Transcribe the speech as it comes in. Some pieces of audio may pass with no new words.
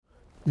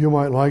You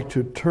might like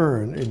to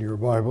turn in your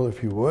Bible,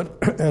 if you would,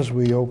 as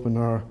we open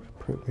our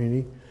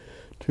meeting,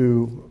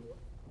 to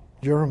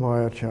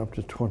Jeremiah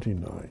chapter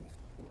 29.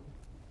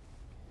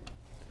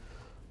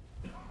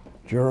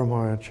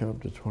 Jeremiah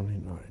chapter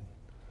 29.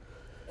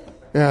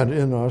 And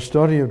in our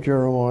study of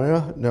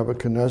Jeremiah,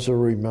 Nebuchadnezzar,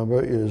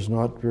 remember, is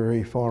not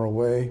very far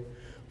away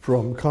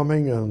from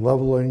coming and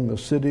leveling the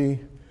city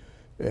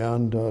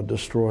and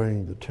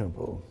destroying the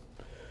temple.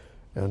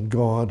 And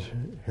God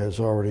has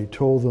already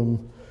told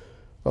them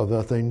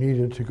that they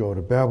needed to go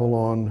to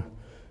Babylon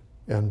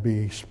and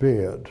be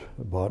spared,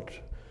 but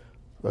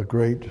a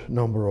great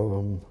number of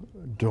them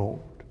don't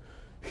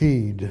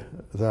heed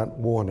that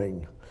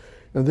warning.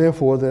 And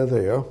therefore they're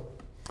there,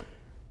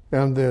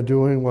 and they're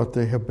doing what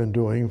they have been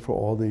doing for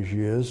all these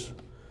years,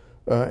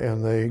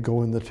 and they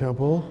go in the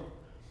temple,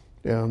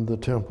 and the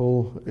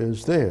temple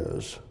is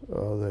theirs.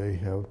 They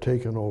have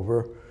taken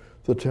over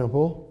the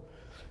temple,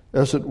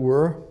 as it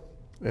were,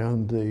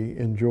 and the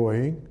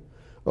enjoying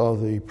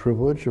the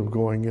privilege of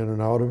going in and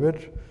out of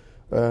it,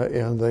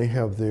 and they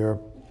have their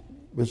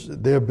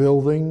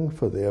building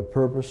for their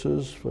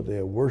purposes, for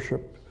their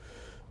worship.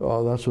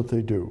 That's what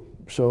they do.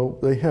 So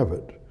they have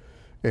it,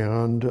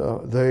 and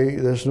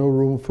there's no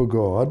room for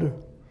God.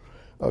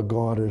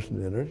 God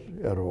isn't in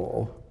it at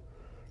all.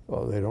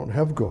 They don't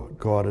have God.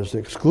 God is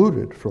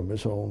excluded from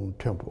his own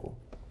temple,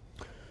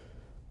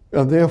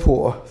 and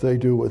therefore they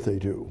do what they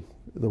do,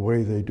 the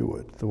way they do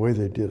it, the way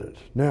they did it.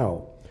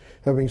 Now,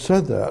 having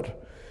said that,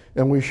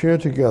 and we share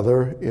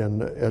together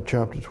at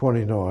chapter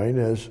 29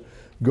 as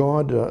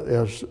God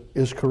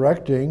is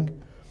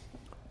correcting,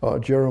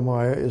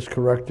 Jeremiah is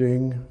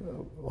correcting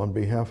on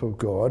behalf of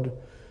God,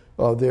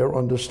 their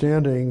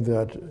understanding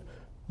that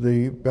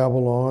the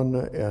Babylon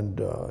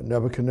and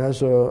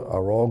Nebuchadnezzar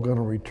are all going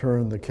to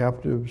return the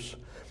captives,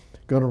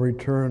 going to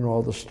return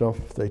all the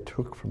stuff they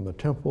took from the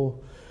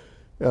temple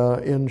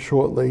in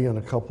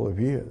a couple of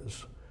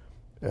years.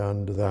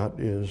 And that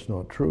is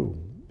not true.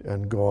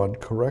 And God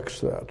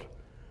corrects that.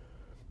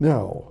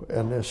 Now,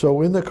 and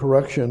so in the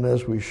correction,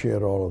 as we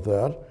shared all of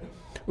that,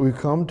 we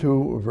come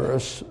to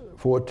verse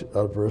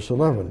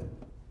 11.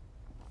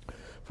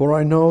 For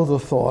I know the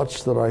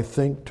thoughts that I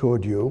think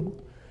toward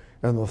you,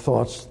 and the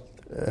thoughts,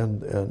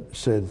 and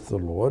saith the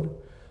Lord,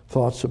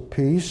 thoughts of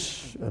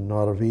peace and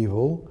not of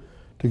evil,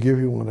 to give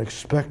you an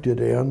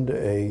expected end,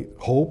 a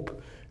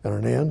hope, and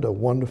an end, a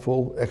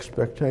wonderful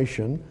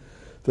expectation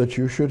that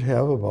you should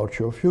have about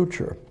your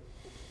future.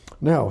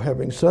 Now,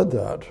 having said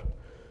that,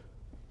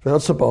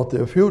 that's about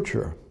their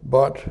future,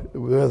 but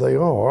where they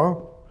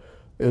are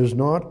is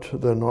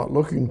they're not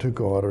looking to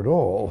God at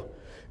all.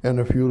 And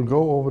if you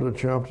go over to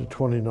chapter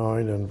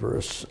 29 and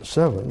verse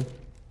 7,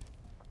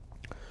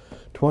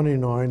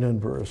 29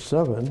 and verse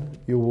 7,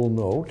 you will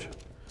note,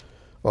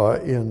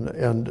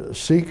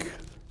 seek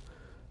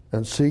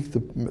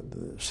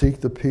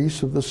the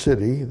peace of the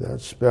city,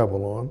 that's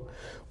Babylon,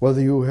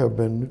 whether you have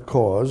been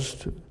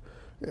caused,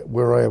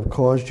 where I have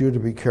caused you to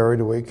be carried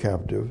away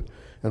captive,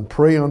 and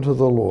pray unto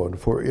the Lord,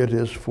 for it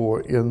is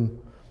for in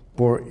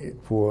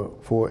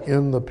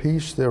the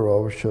peace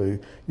thereof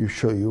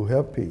shall you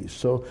have peace.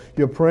 So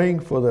you're praying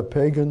for the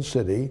pagan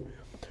city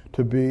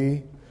to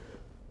be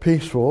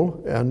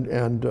peaceful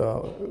and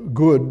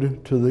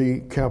good to the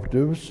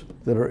captives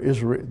that are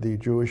the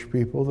Jewish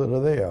people that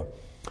are there,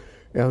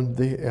 and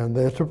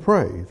they're to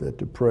pray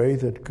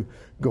that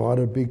God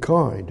would be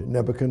kind.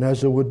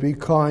 Nebuchadnezzar would be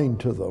kind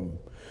to them,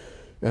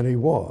 and he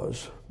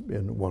was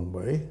in one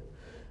way.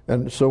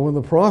 And so in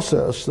the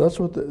process, that's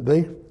what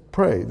they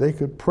pray. They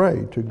could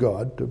pray to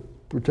God to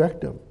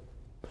protect them.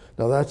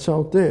 Now that's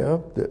out there.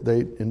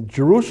 In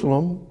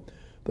Jerusalem,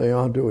 they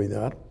aren't doing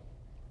that.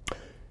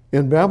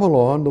 In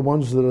Babylon, the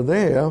ones that are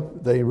there,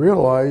 they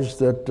realize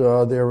that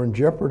they're in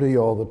jeopardy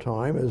all the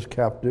time as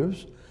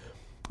captives,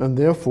 and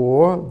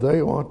therefore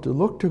they ought to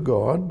look to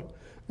God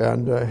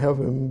and have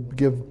him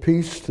give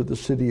peace to the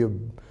city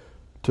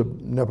to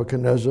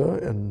Nebuchadnezzar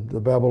and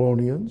the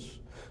Babylonians,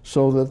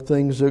 so that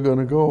things are going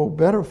to go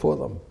better for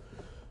them.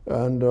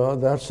 And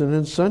that's an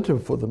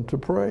incentive for them to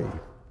pray.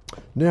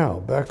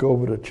 Now, back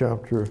over to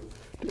chapter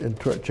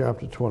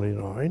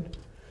 29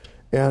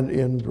 and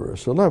in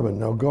verse 11.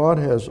 Now, God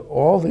has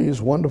all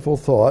these wonderful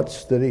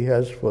thoughts that he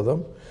has for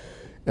them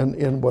and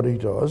in what he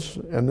does.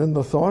 And then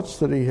the thoughts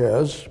that he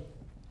has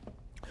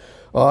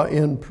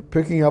in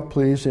picking up,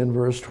 please, in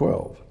verse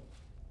 12.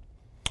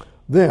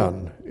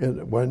 Then,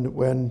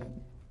 when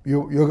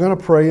you're going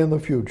to pray in the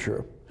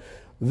future,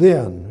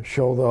 then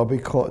shall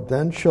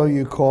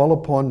you call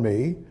upon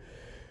me,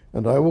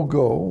 and I will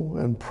go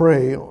and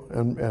pray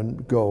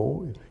and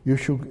go. You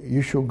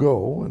shall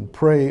go and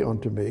pray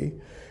unto me,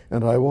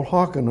 and I will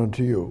hearken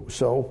unto you.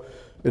 So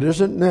it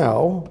isn't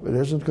now, it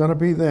isn't going to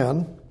be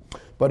then,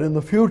 but in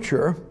the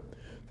future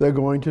they're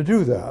going to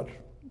do that.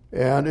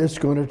 And it's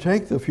going to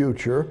take the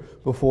future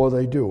before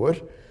they do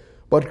it.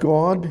 But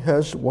God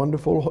has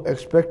wonderful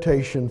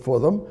expectation for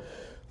them,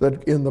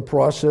 that in the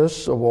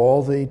process of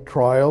all the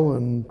trial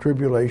and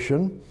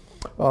tribulation,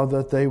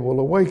 that they will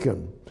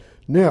awaken.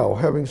 Now,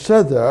 having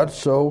said that,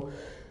 so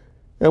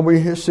And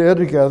we share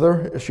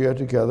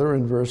together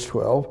in verse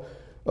 12,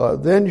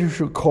 then you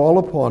shall call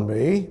upon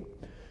me,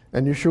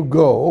 and you shall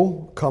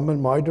come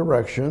in my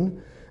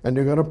direction, and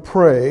you're going to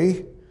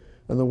pray.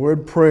 And the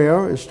word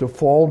prayer is to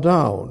fall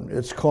down.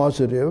 It's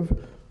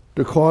causative,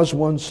 to cause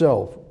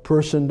oneself.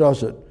 Person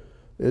does it.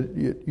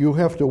 You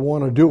have to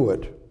want to do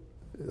it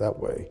that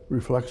way,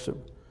 reflexive.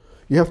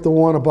 You have to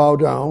want to bow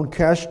down,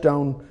 cast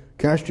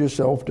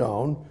yourself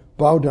down,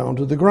 bow down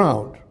to the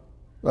ground.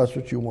 That's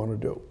what you want to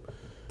do.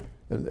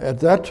 And at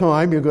that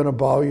time, you're going to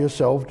bow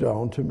yourself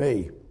down to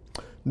me.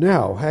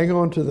 Now, hang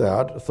on to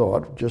that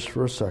thought just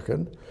for a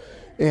second,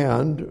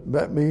 and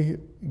let me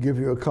give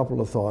you a couple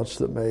of thoughts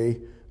that may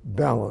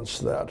balance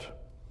that.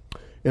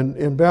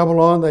 In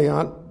Babylon,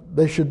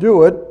 they should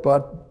do it,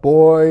 but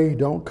boy,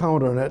 don't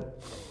count on it.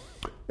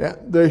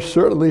 They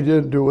certainly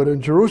didn't do it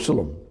in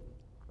Jerusalem.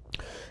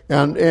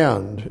 And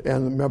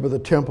remember, the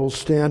temple's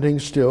standing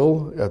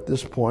still at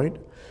this point.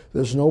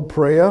 There's no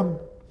prayer,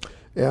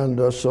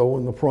 and so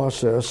in the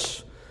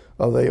process,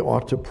 they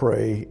ought to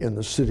pray in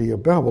the city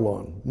of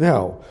Babylon.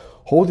 Now,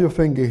 hold your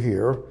finger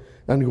here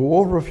and go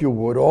over, if you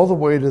would, all the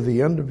way to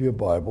the end of your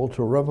Bible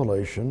to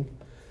Revelation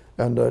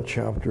and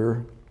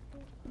chapter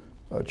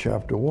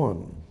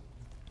 1.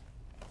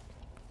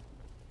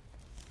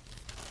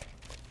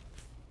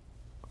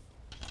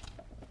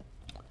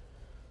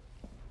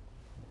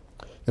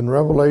 In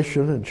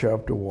Revelation in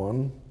chapter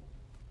 1,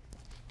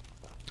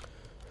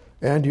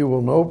 and you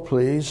will note,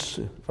 please,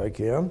 if I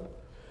can,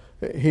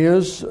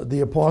 here's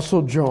the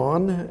Apostle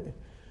John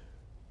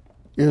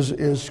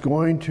is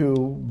going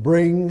to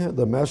bring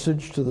the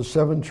message to the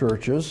 7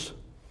 churches,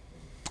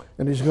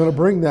 and he's going to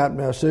bring that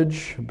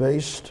message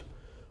based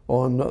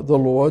on the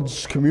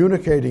Lord's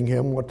communicating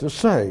him what to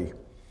say.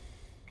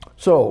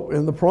 So,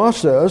 in the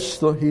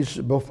process,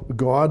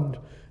 God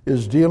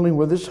is dealing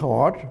with his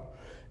heart,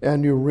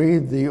 and you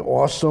read the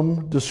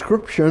awesome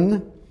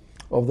description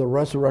of the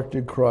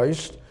resurrected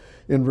Christ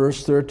in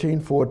verse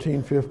 13,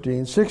 14,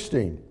 15,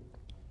 16.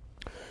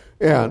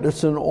 And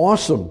it's an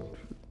awesome.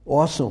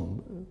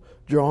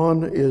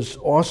 John is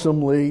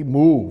awesomely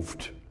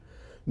moved.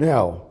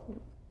 Now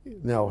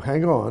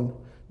hang on.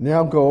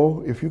 Now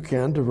go, if you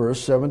can, to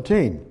verse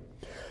 17.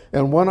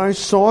 And when I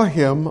saw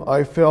him,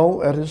 I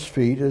fell at his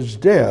feet as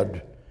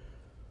dead.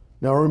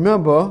 Now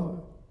remember,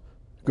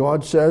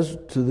 God says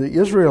to the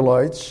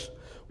Israelites,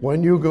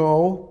 when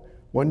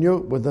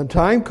the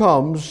time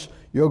comes,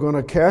 you're going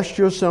to cast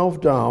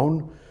yourself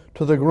down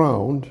to the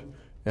ground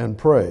and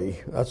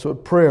pray. That's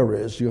what prayer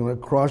is. You're going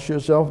to cross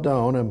yourself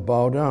down and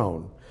bow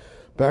down.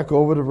 Back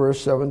over to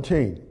verse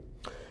 17.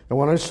 And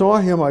when I saw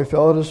him, I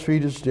fell at his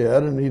feet as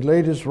dead, and he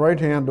laid his right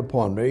hand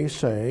upon me,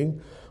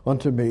 saying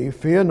unto me,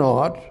 Fear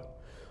not,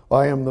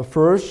 I am the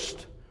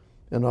first,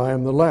 and I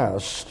am the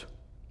last.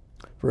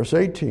 Verse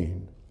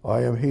 18.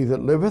 I am he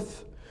that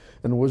liveth,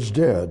 and was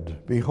dead.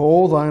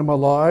 Behold, I am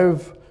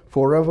alive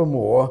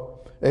forevermore.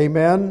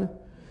 Amen.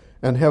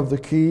 And have the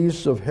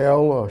keys of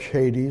hell, or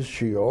Hades,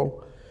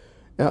 Sheol,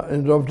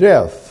 and of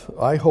death.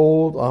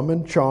 I'm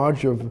in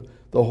charge of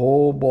the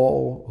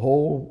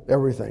whole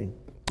everything.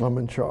 I'm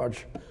in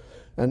charge.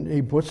 And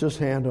he puts his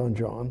hand on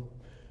John,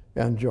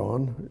 and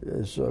John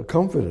is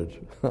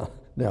comforted.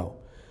 Now,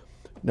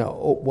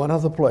 one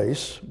other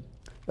place.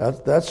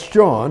 That's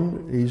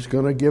John. He's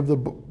going to give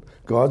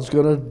God's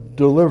going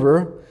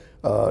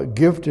to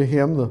give to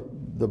him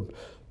the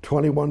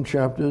 21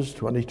 chapters,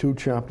 22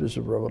 chapters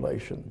of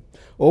Revelation.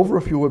 Over,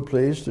 if you would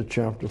please, to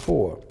chapter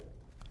 4.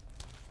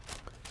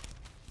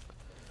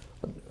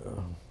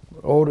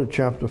 To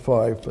chapter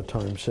 5 for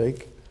time's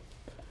sake.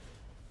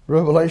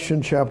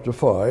 Revelation chapter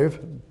 5.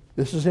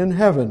 This is in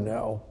heaven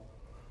now.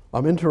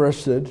 I'm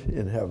interested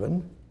in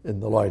heaven in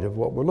the light of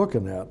what we're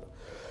looking at.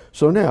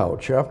 So now,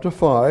 chapter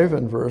 5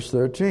 and verse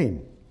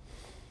 13.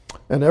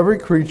 And every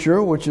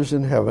creature which is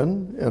in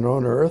heaven and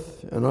on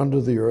earth and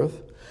under the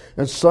earth,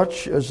 and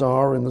such as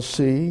are in the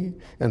sea,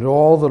 and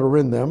all that are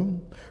in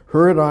them,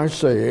 heard I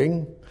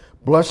saying,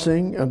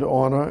 Blessing and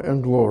honor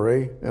and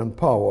glory and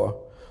power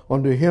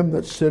unto him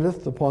that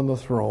sitteth upon the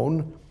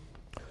throne,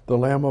 the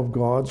Lamb of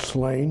God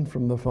slain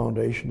from the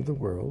foundation of the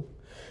world,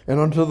 and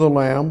unto the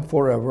Lamb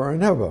forever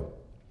and ever.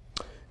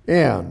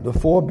 And the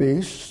 4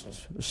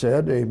 beasts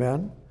said,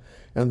 Amen.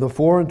 And the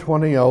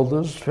 24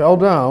 elders fell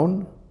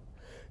down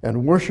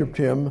and worshipped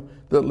him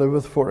that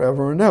liveth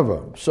forever and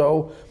ever.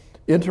 So,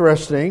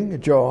 interesting,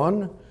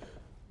 John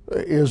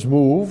is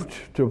moved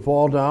to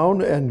fall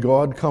down, and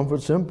God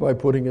comforts him by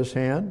putting his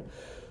hand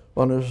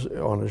on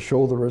his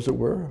shoulder, as it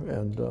were,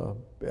 and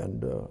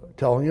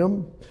telling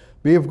him,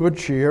 Be of good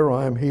cheer,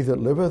 I am he that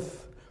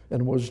liveth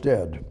and was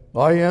dead.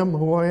 I am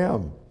who I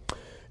am.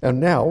 And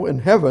now, in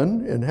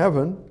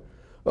heaven,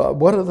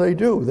 what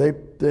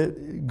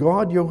do?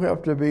 God, you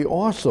have to be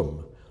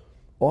awesome.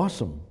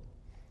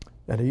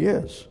 And he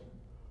is.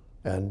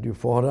 And you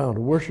fall down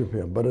to worship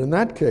him. But in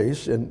that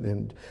case,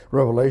 in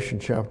Revelation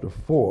chapter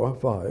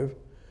 5,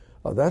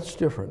 that's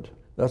different.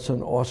 That's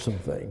an awesome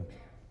thing.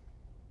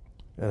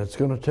 And it's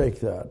going to take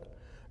that.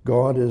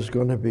 God is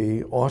going to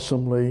be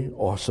awesomely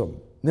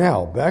awesome.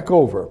 Now, back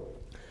over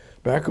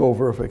Back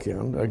over if I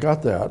can. I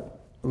got that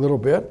a little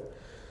bit.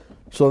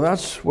 So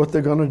that's what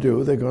they're going to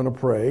do. They're going to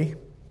pray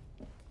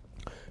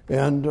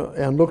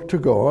and look to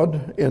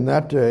God in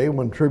that day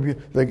when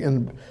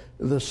in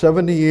the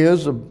 70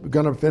 years are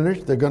going to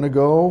finish. They're going to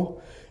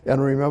go and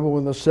remember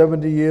when the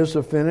 70 years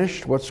are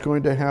finished, what's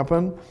going to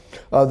happen?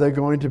 They're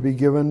going to be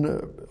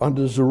given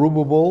under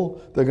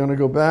Zerubbabel. They're going to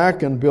go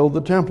back and build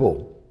the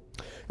temple.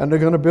 And they're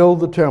going to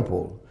build the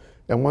temple.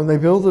 And when they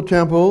build the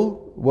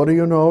temple, what do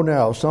you know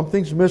now?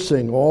 Something's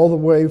missing all the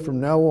way from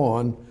now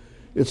on.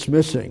 It's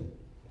missing.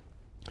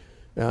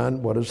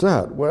 And what is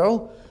that?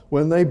 Well,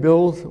 when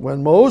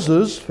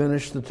Moses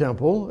finished the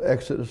temple,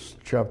 Exodus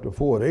chapter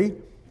 40,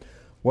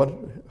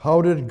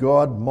 how did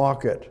God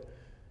mark it?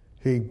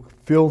 He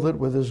filled it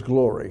with his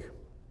glory.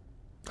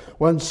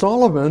 When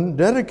Solomon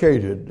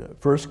dedicated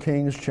 1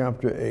 Kings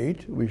chapter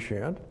 8,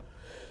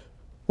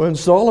 when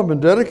Solomon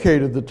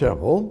dedicated the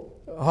temple,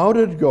 how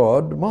did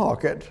God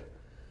mark it?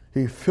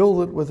 He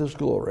filled it with his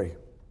glory.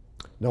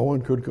 No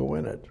one could go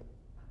in it.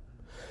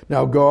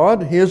 Now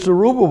God, here's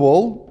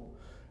Zerubbabel,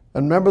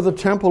 and remember the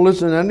temple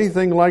isn't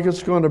anything like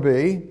it's going to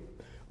be,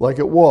 like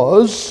it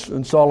was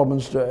in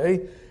Solomon's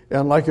day,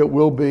 and like it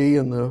will be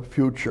in the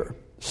future.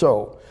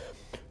 So,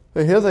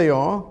 here they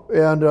are,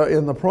 and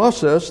in the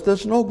process,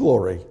 there's no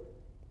glory.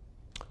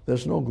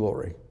 There's no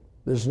glory.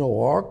 There's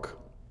no ark.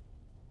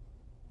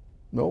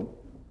 No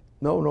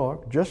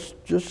ark.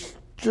 Just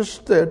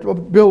that a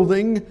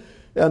building,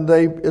 and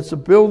it's a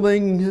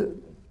building.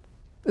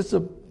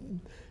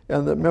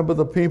 And remember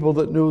the people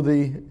that knew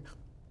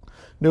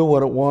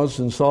what it was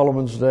in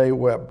Solomon's day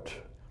wept.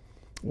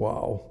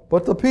 Wow!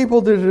 But the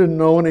people that didn't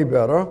know any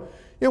better,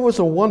 it was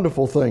a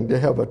wonderful thing to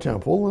have a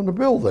temple and a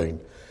building.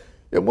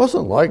 It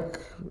wasn't like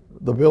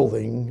the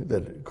building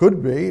that it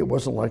could be. It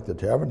wasn't like the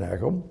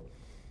tabernacle.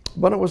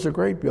 But it was a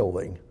great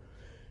building.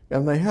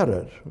 And they had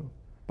it.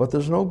 But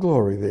there's no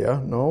glory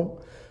there.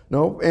 No.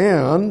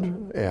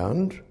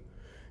 And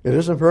it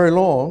isn't very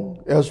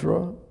long.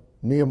 Ezra,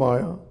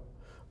 Nehemiah,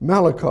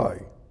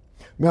 Malachi.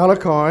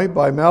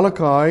 By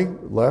Malachi,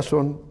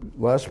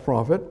 last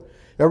prophet,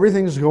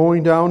 everything's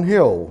going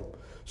downhill.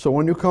 So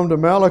when you come to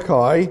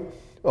Malachi,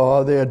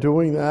 they're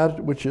doing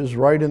that which is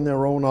right in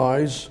their own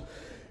eyes.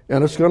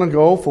 And it's going to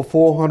go for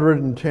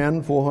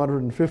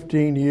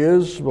 415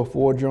 years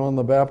before John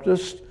the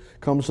Baptist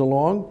comes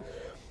along.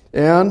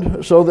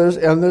 And so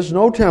there's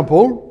no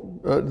temple.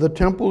 The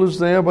temple is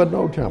there, but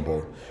no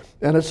temple.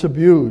 And it's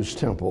abused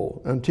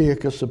temple,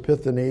 Antiochus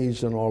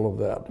Epiphanes and all of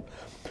that.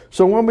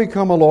 So when we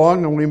come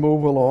along and we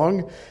move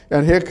along,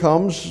 and here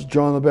comes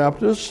John the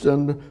Baptist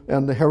and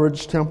the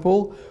Herod's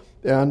temple,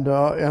 and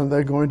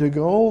they're going to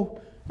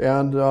go,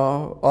 and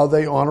are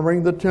they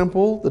honoring the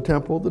temple? The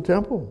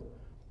temple.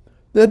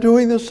 They're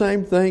doing the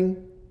same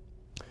thing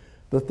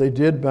that they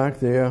did back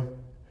there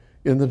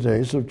in the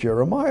days of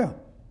Jeremiah.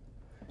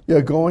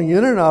 You're going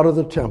in and out of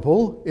the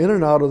temple,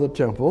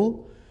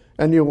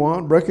 and you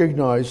want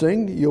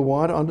recognizing, you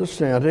want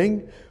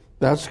understanding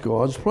that's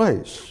God's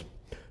place.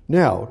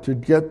 Now, to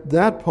get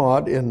that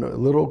part in a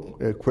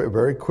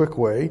very quick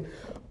way,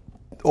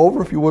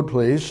 over, if you would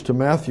please, to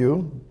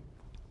Matthew.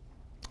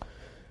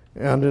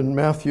 And in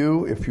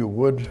Matthew, if you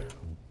would,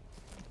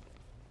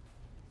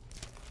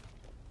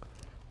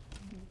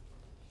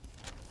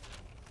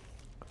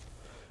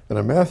 and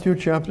in Matthew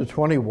chapter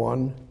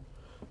 21,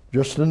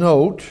 just a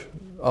note,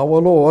 our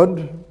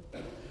Lord,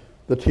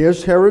 that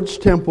here's Herod's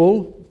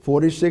temple,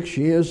 46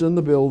 years in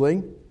the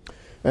building,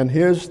 and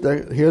here's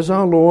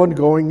our Lord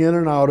going in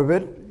and out of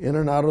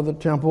the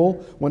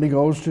temple when he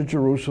goes to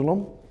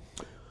Jerusalem,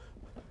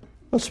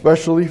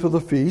 especially for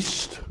the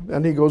feast,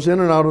 and he goes in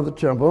and out of the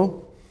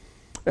temple,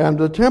 and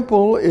the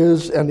temple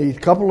is, and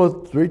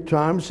three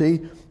times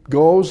he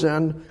goes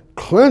and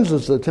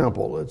cleanses the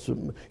temple. It's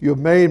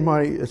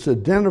a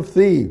den of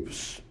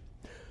thieves.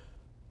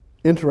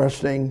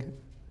 Interesting,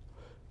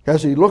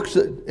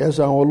 as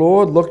our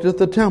Lord looked at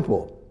the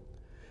temple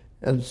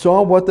and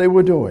saw what they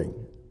were doing.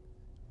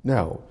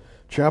 Now,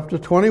 chapter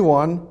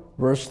 21,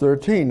 verse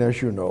 13,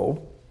 as you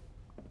know,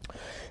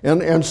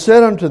 and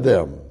said unto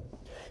them,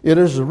 it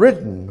is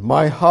written,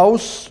 my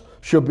house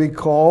shall be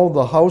called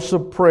the house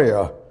of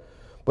prayer,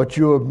 but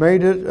you have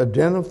made it a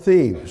den of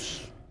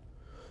thieves.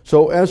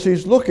 So as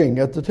he's looking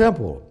at the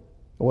temple,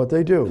 what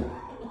they do,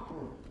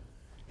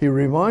 he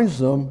reminds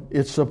them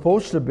it's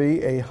supposed to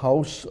be a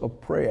house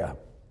of prayer.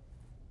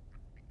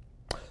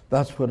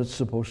 That's what it's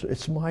supposed to be.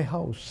 It's my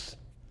house.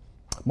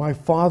 My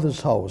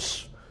Father's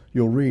house,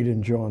 you'll read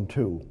in John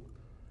 2.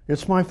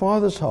 It's my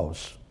Father's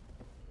house.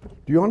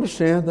 Do you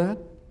understand that?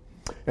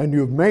 And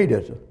you've made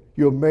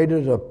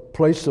it a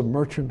place of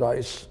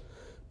merchandise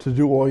to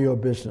do all your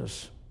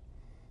business.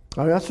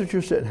 Now, that's what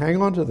you said.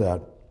 Hang on to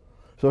that.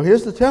 So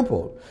here's the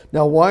temple.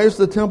 Now, why is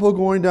the temple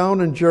going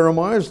down in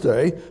Jeremiah's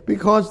day?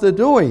 Because they're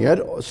doing it,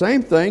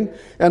 same thing,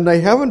 and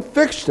they haven't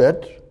fixed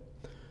it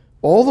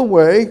all the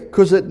way,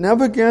 because it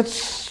never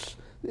gets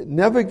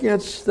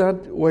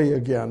that way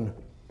again.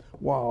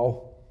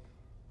 Wow.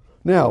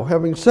 Now,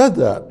 having said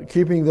that,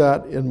 keeping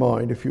that in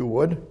mind, if you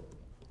would,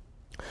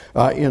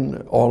 in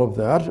all of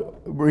that.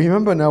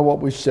 Remember now what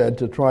we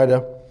said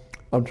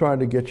I'm trying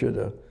to get you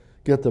to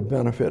get the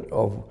benefit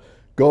of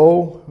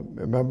go,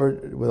 remember,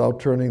 without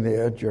turning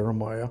there,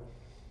 Jeremiah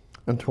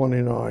and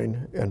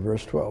 29 and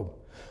verse 12.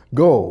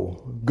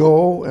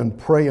 Go and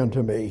pray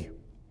unto me.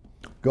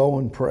 Go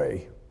and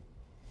pray,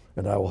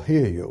 and I will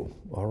hear you,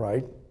 all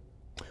right?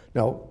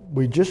 Now,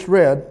 we just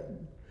read,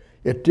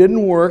 it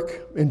didn't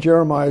work in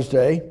Jeremiah's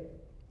day.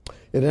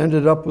 It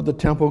ended up with the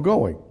temple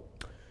going.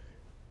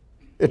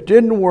 It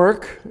didn't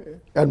work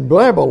at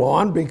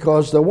Babylon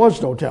because there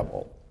was no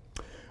temple.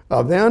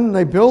 Then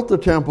they built the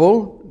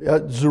temple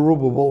at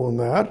Zerubbabel and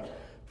that,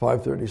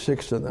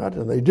 536 and that,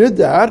 and they did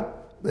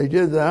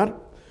that,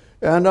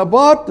 and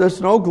but there's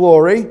no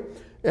glory,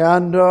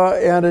 and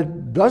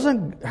it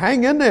doesn't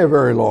hang in there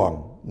very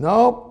long.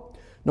 Nope,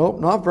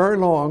 not very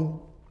long.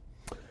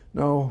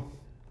 No,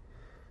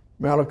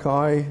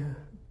 Malachi,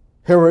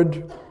 Herod's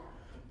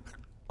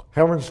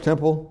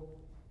temple,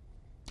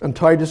 and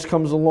Titus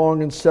comes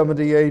along in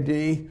 70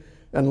 A.D.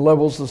 and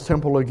levels the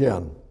temple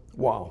again.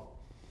 Wow.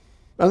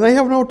 And they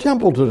have no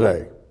temple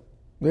today.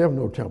 They have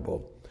no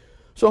temple.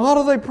 So how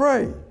do they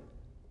pray?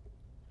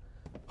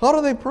 How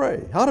do they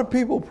pray? How do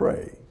people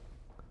pray?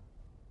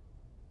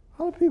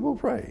 How do people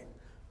pray?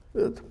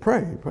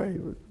 Pray.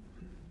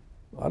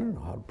 I don't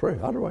know how to pray.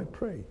 How do I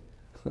pray?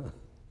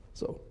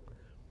 So,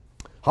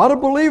 how do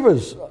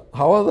believers,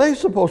 how are they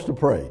supposed to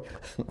pray?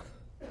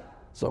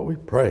 So we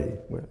pray.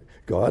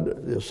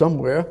 God is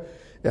somewhere,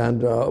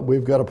 and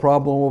we've got a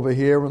problem over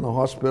here in the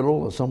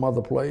hospital or some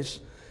other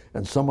place,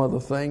 and some other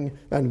thing,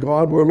 and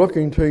God, we're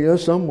looking to you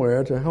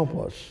somewhere to help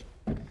us.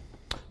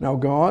 Now,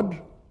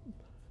 God,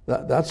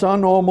 that's our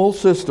normal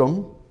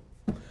system,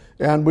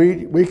 and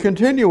we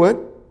continue it,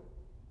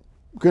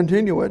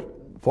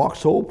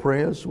 foxhole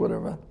prayers,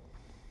 whatever,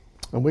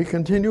 and we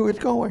continue it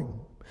going.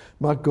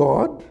 But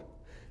God,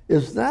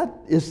 is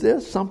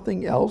there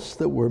something else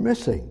that we're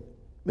missing?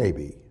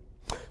 Maybe.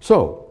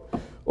 So,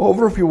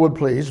 over, if you would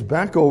please,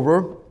 back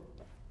over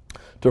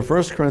to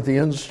 1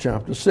 Corinthians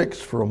chapter 6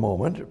 for a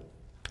moment.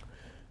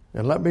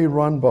 And let me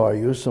run by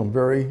you some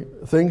very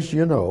things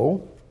you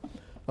know,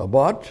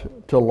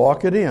 but to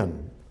lock it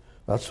in.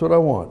 That's what I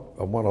want.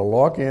 I want to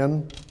lock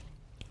in.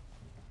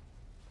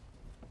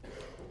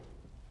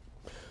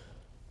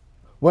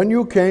 When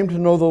you came to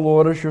know the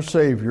Lord as your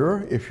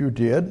Savior, if you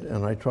did,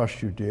 and I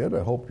trust you did,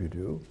 I hope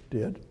you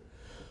did,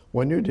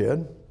 when you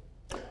did,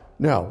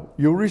 now,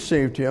 you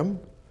received Him,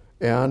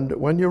 and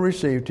when you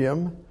received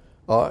Him,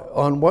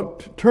 on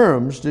what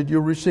terms did you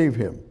receive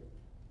Him?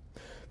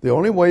 The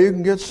only way you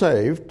can get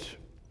saved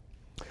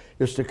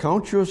is to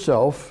count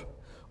yourself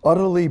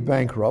utterly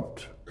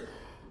bankrupt,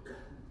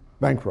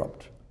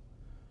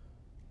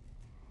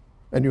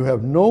 and you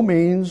have no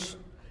means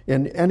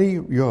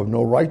you have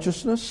no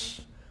righteousness,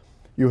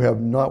 you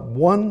have not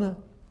one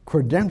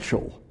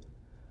credential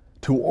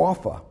to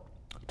offer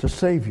to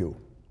save you.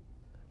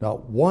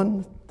 Not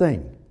one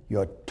thing.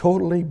 You're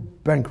totally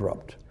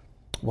bankrupt.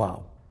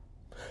 Wow.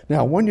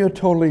 Now, when you're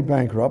totally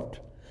bankrupt,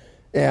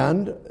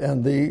 and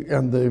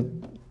the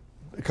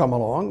come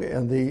along,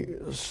 and the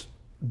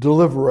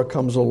deliverer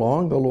comes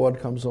along, the Lord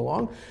comes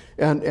along,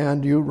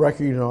 and you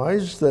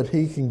recognize that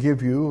He can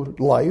give you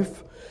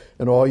life,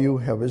 and all you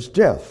have is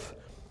death.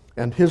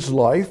 And His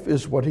life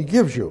is what He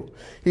gives you.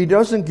 He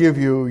doesn't give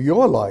you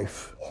your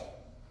life.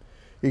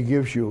 He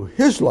gives you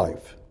His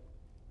life.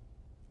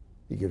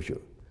 He gives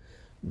you,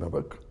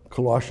 remember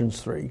Colossians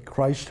 3,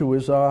 Christ who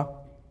is our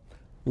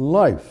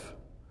life.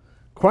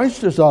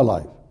 Christ is our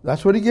life.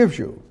 That's what He gives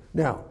you.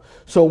 Now,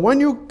 so when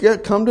you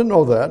come to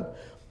know that,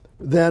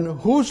 then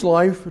whose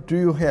life do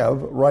you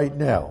have right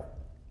now?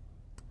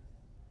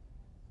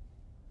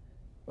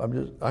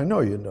 I know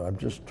you know. I'm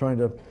just trying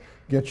to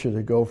get you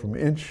to go from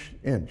inch,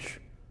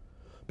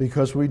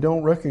 because we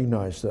don't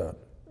recognize that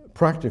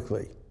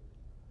practically.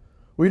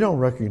 We don't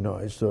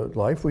recognize the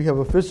life. We have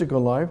a physical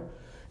life,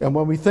 and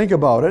when we think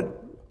about it,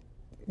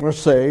 we're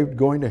saved,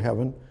 going to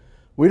heaven.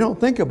 We don't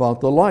think about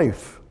the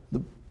life,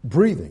 the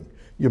breathing.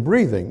 You're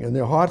breathing, and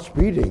their heart's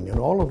beating, and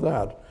all of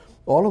that,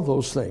 all of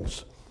those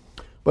things.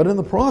 But in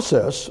the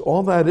process,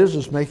 all that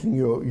is making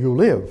you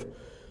live.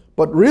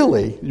 But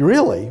really,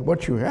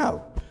 what you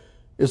have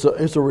is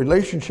a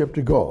relationship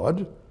to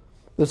God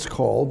that's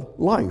called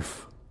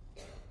life.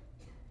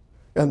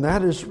 And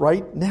that is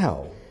right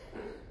now,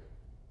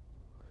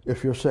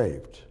 if you're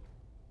saved.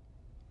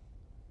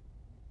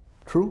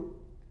 True?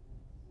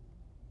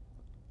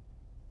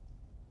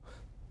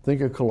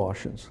 Think of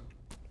Galatians.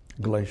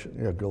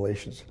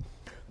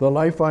 The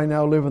life I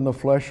now live in the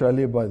flesh, I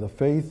live by the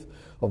faith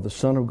of the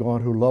Son of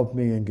God who loved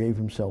me and gave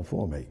Himself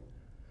for me.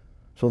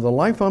 So the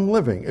life I'm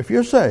living, if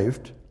you're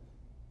saved,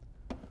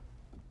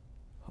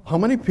 how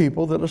many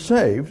people that are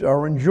saved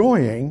are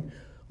enjoying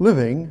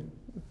living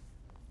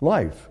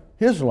life?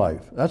 His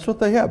life. That's what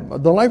they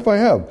have. The life I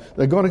have.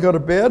 They're going to go to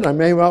bed. I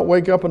may not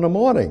wake up in the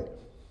morning.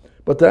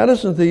 But that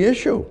isn't the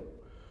issue.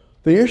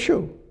 The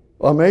issue,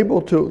 I'm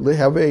able to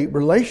have a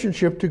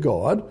relationship to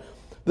God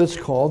that's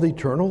called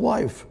eternal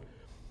life.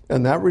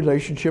 And that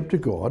relationship to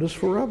God is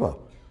forever.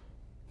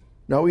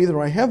 Now, either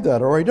I have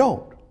that or I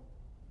don't.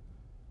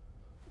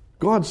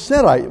 God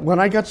said when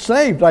I got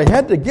saved, I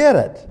had to get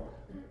it.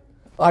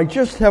 I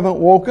just haven't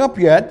woke up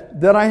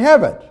yet that I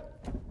have it,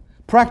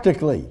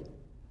 practically.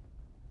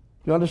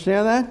 You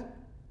understand that?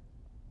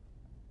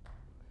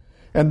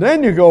 And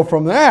then you go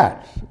from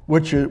that,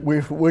 which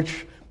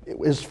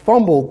is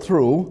fumbled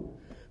through.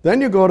 Then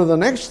you go to the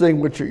next thing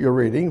which you're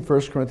reading,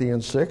 1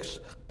 Corinthians 6.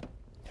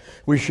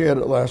 We shared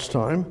it last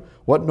time.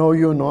 What know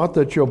you not,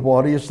 that your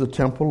body is the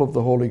temple of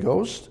the Holy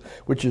Ghost,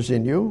 which is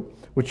in you,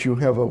 which you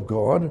have of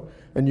God,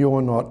 and you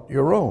are not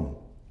your own.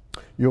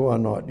 You are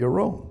not your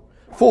own.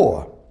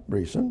 For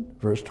reason,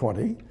 verse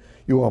 20,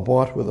 you are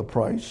bought with a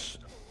price.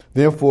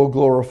 Therefore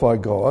glorify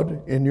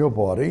God in your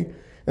body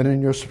and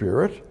in your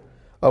spirit,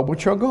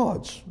 which are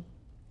God's.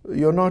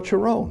 You're not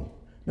your own.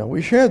 Now,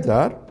 we shared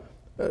that.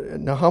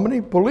 Now, how many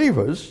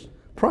believers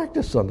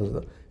practice under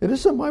that? It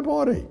isn't my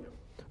body.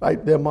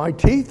 They're my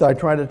teeth. I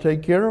try to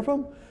take care of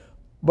them.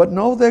 But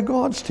no, they're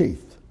God's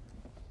teeth.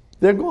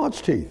 They're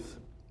God's teeth.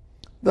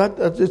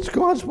 It's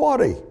God's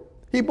body.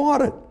 He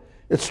bought it.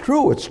 It's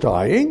true, it's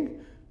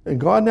dying. And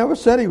God never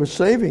said He was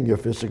saving your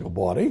physical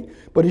body,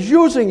 but He's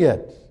using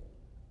it.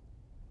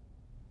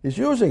 He's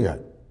using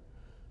it.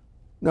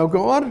 Now,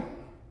 God,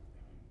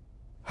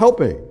 help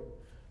me.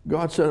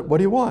 God said, what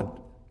do you want?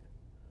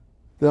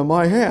 They're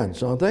my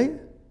hands, aren't they?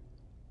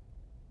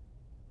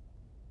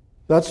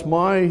 That's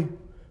my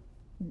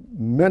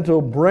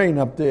mental brain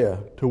up there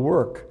to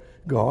work.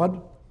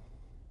 God,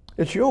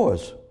 it's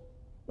yours.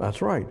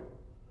 That's right.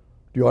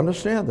 Do you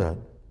understand that?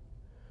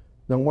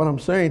 Now, what I'm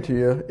saying to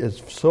you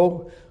is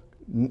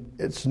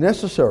it's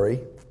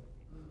necessary,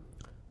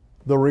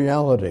 the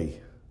reality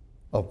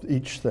of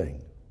each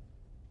thing.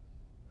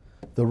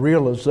 The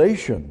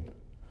realization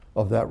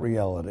of that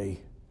reality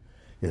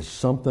is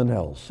something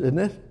else, isn't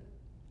it?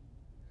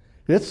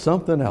 It's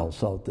something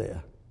else out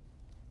there.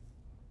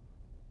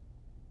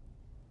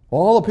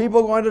 All the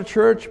people going to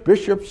church,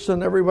 bishops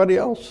and everybody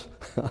else,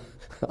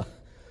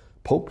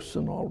 popes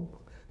and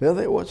all, there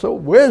they were. So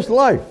where's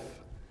life?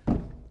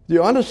 Do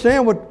you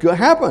understand what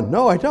happened?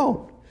 No, I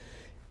don't.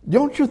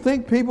 Don't you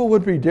think people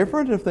would be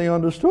different if they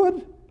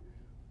understood?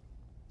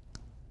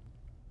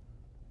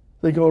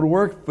 They go to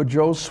work for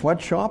Joe's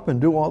sweatshop and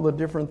do all the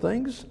different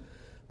things,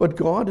 but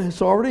God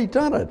has already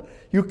done it.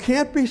 You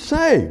can't be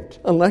saved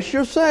unless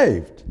you're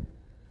saved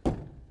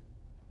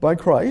by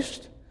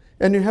Christ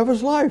and you have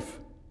His life.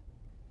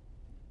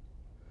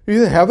 You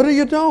either have it or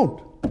you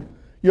don't.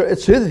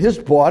 It's His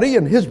body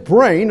and His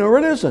brain, or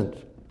it isn't.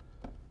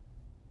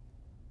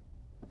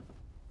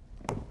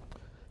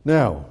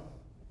 Now,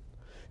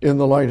 in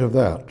the light of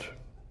that,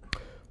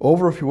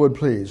 over if you would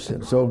please.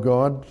 And so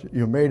God,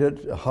 you made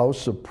it a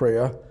house of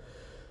prayer.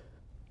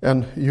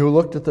 And you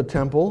looked at the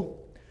temple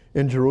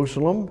in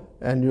Jerusalem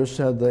and you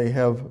said they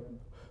have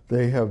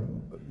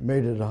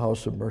made it a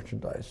house of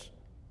merchandise.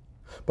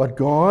 But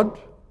God,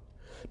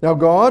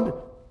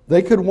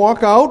 they could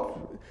walk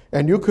out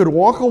and you could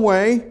walk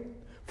away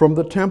from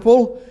the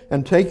temple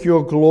and take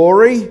your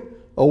glory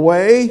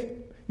away,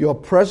 your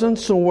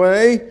presence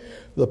away.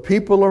 The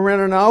people are in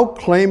and out,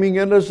 claiming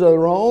it as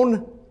their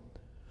own.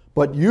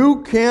 But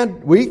we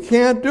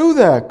can't do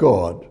that,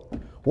 God.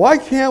 Why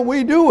can't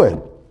we do it?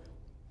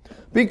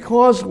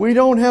 Because we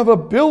don't have a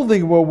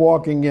building we're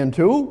walking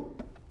into.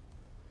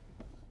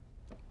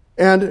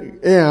 And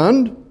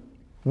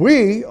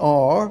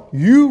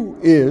you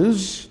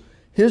is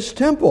His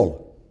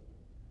temple.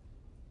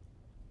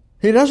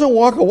 He doesn't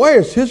walk away,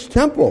 it's His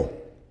temple.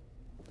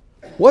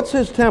 What's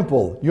His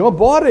temple? Your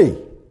body.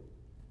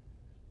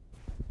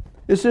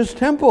 It's His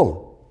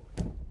temple.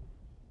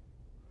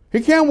 He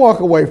can't walk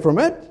away from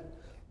it.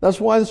 That's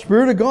why the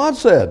Spirit of God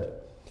said,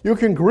 you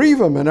can grieve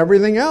Him and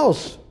everything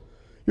else.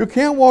 You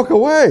can't walk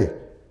away.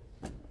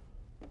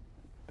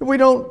 We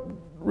don't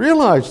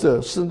realize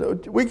this.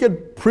 We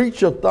could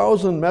preach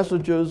 1,000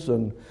 messages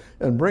and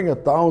bring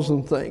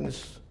 1,000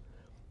 things.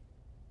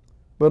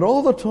 But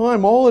all the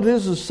time, all it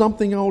is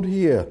something out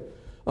here.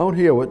 Out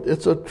here,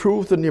 it's a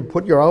truth, and you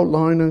put your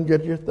outline and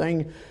get your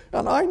thing.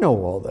 And I know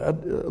all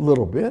that a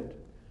little bit.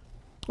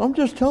 I'm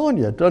just telling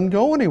you, it doesn't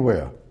go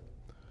anywhere.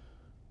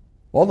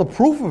 All the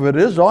proof of it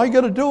is, all you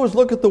got to do is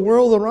look at the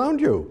world around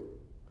you.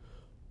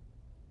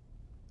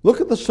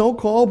 Look at the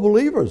so-called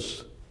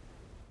believers.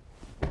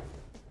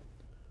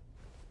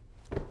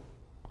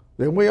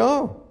 There we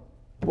are.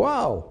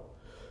 Wow.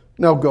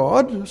 Now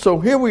God, so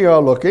here we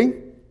are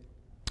looking.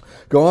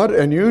 God,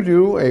 and you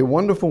do a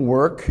wonderful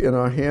work in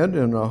our head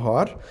and our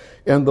heart,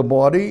 and the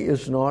body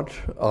is not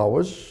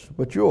ours,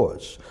 but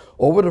yours.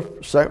 Over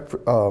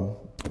to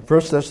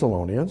 1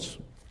 Thessalonians.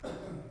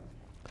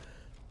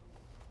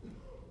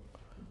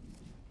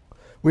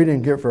 We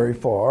didn't get very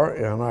far,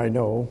 and I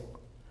know,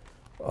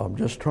 I'm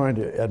just trying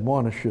to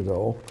admonish you,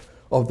 though,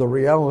 of the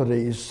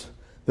realities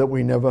that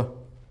we never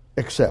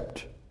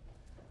accept.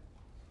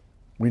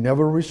 We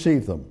never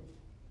receive them.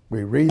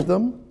 We read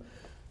them,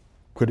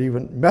 could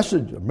even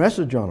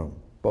message on them,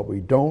 but we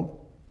don't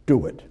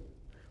do it.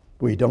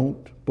 We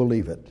don't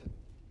believe it.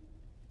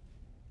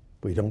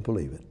 We don't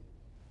believe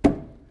it.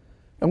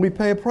 And we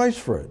pay a price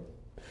for it.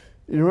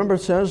 You remember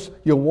it says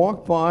you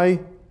walk by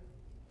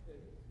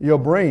your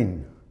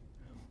brain.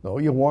 No,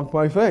 you walk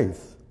by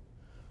faith,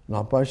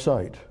 not by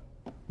sight.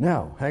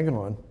 Now, hang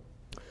on.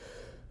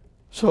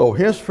 So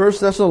here's 1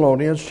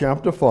 Thessalonians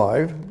chapter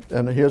 5,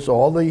 and here's you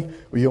want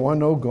to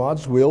know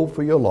God's will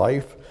for your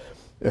life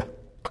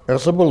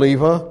as a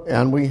believer,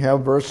 and we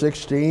have verse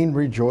 16,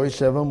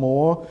 rejoice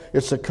evermore.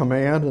 It's a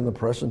command in the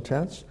present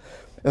tense.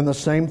 And the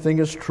same thing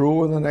is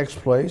true in the next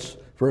place,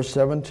 verse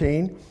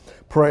 17,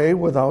 pray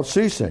without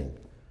ceasing.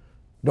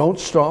 Don't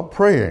stop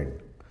praying.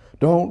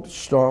 Don't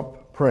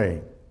stop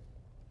praying.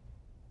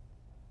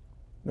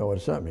 Now, what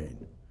does that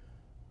mean?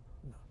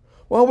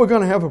 Well, we're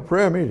going to have a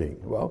prayer meeting.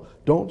 Well,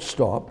 don't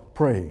stop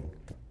praying.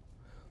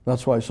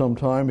 That's why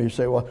sometimes you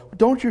say, well,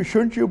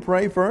 shouldn't you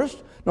pray first?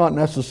 Not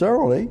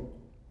necessarily.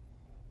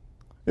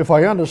 If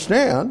I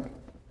understand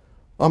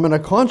I'm in a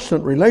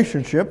constant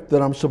relationship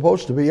that I'm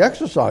supposed to be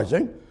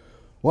exercising,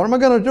 what am I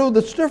going to do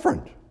that's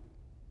different?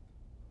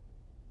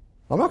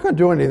 I'm not going to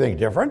do anything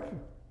different.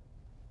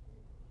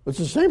 It's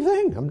the same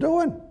thing I'm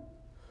doing.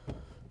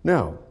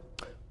 Now,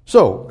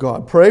 so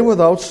God, pray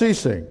without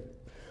ceasing.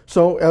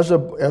 So as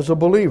a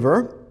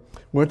believer,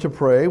 we're to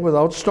pray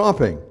without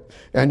stopping.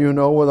 And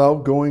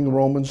without going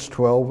Romans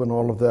 12 and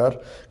all of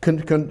that,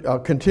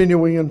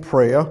 continuing in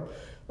prayer,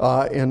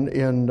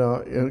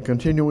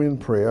 continuing in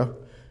prayer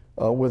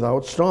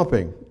without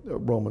stopping.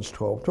 Romans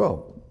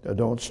 12:12.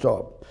 Don't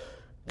stop.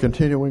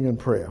 Continuing in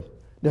prayer.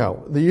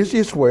 Now, the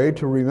easiest way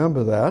to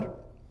remember that,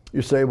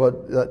 you say,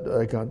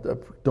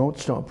 don't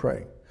stop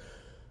praying.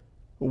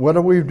 What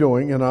are we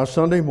doing? In our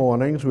Sunday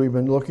mornings, we've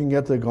been looking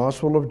at the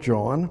Gospel of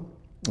John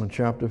in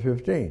chapter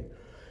 15.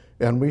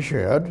 And we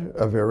shared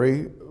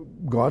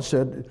God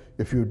said,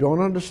 if you don't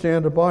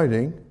understand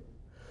abiding,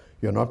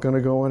 you're not going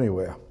to go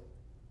anywhere.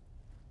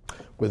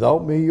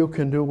 Without me, you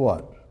can do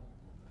what?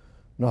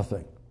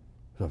 Nothing.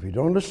 So if you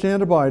don't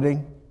understand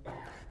abiding,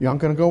 you aren't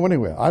going to go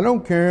anywhere. I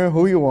don't care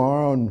who you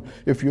are and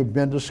if you've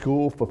been to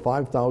school for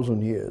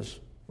 5,000 years,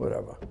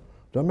 whatever.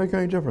 Doesn't make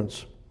any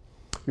difference.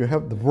 The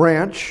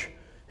branch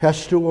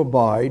has to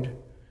abide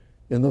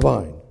in the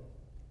vine.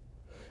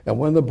 And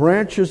when the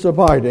branch is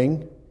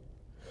abiding,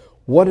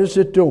 what is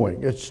it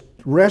doing? It's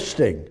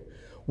resting.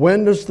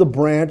 When does the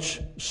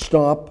branch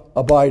stop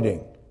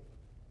abiding?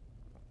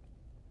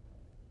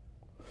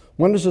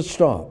 When does it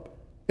stop?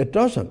 It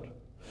doesn't.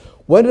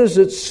 When does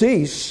it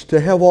cease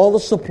to have all the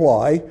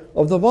supply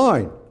of the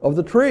vine, of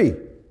the tree?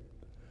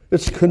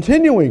 It's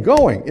continuing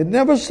going. It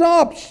never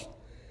stops.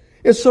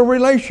 It's a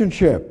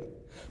relationship.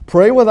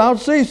 Pray without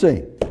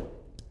ceasing.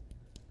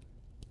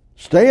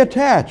 Stay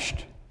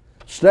attached.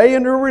 Stay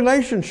in a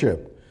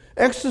relationship.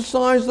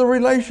 Exercise the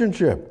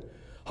relationship.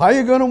 How are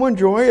you going to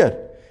enjoy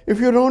it if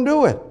you don't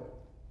do it?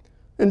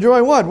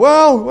 Enjoy what?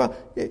 Well,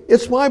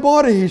 it's my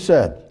body, he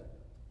said.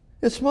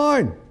 It's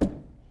mine.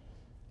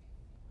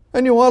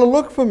 And you want to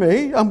look for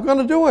me, I'm going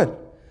to do it.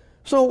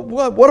 So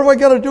what do I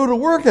got to do to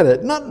work at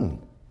it?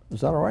 Nothing.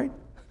 Is that all right?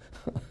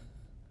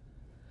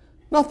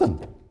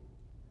 Nothing.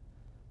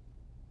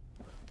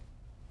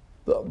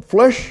 The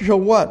flesh shall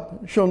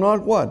what? Shall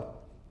not what?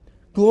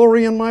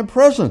 Glory in my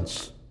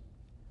presence.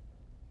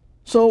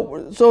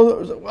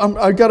 So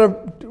I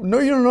gotta.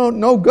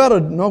 No,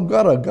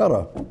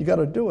 gotta. You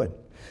gotta do it.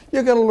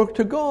 You gotta look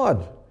to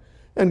God,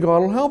 and God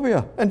will help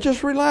you. And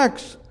just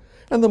relax.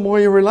 And the more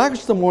you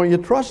relax, the more you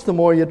trust. The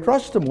more you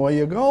trust, the more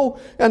you go,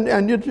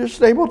 and you're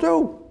just able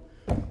to.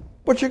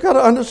 But you got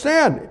to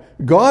understand,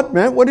 God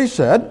meant what He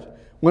said.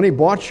 When He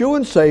bought you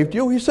and saved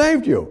you, He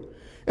saved you.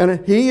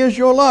 And He is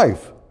your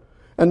life,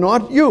 and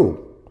not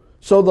you.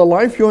 So the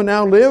life you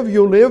now live,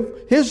 you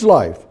live His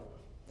life.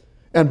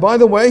 And by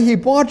the way, He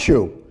bought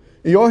you.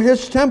 You're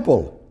His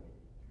temple.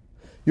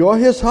 You're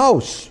His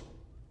house.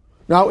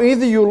 Now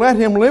either you let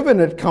Him live in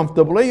it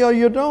comfortably or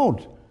you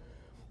don't.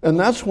 And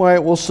that's why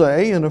it will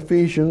say in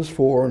Ephesians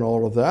 4 and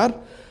all of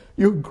that,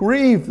 you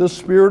grieve the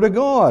Spirit of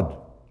God.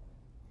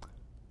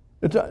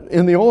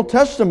 In the Old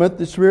Testament,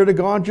 the Spirit of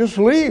God just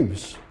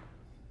leaves.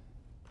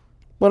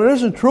 But it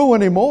isn't true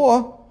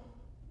anymore.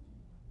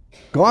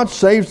 God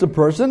saves the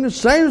person, it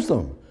saves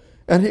them.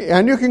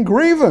 And you can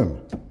grieve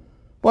Him.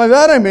 By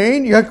that I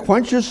mean, you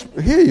quench His...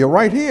 Here, you're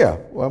right here.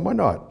 Well, why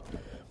not?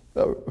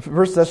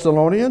 1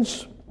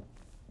 Thessalonians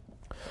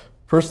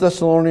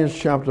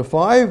chapter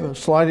 5,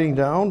 sliding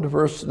down to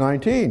verse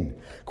 19.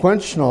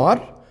 Quench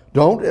not.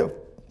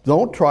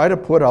 Don't try to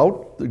put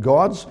out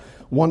God's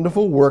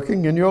wonderful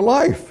working in your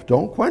life.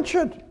 Don't quench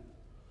it.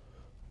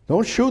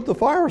 Don't shoot the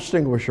fire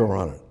extinguisher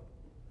on it.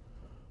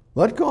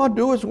 Let God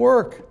do His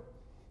work,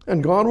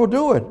 and God will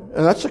do it.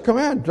 And that's a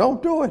command.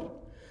 Don't do it.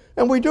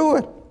 And we do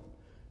it.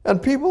 And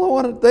people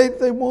want it.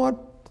 They want,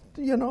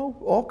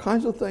 all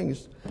kinds of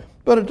things.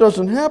 But it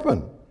doesn't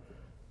happen.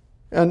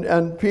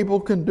 And people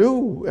can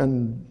do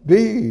and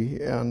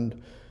be,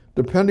 and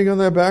depending on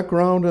their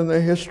background and their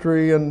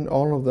history and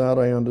all of that,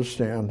 I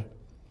understand.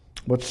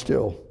 But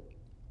still,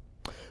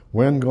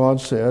 when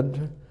God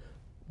said,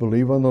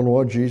 believe on the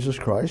Lord Jesus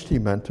Christ, he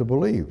meant to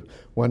believe.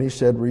 When he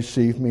said,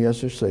 receive me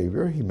as your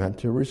Savior, he meant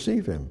to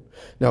receive him.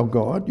 Now,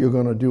 God, you're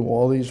going to do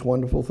all these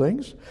wonderful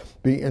things,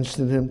 be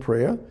instant in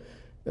prayer,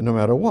 and no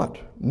matter what.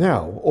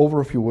 Now,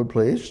 over, if you would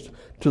please,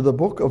 to the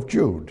book of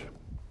Jude.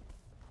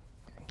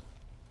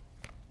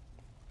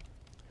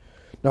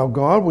 Now,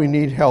 God, we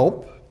need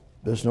help.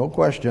 There's no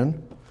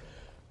question.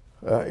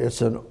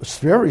 It's a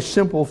very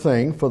simple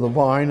thing for the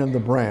vine and the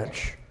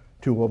branch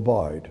to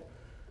abide.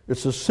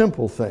 It's a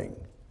simple thing.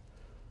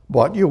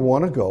 But you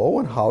want to go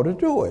and how to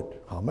do it.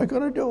 How am I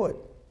going to do it?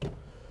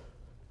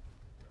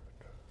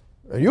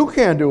 You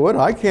can't do it.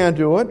 I can't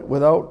do it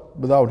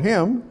without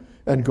him.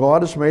 And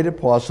God has made it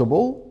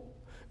possible,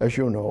 as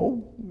you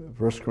know,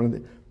 1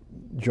 Corinthians,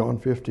 John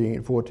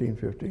 14,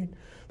 15.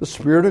 The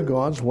Spirit of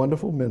God's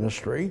wonderful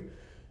ministry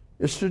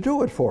is to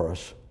do it for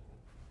us.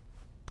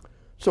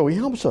 So he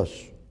helps us.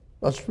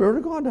 The Spirit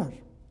of God does.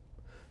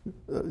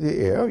 The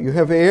air, you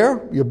have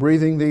air, you're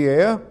breathing the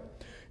air,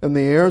 and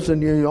the air's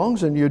in your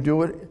lungs, and you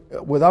do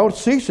it without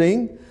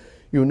ceasing.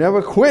 You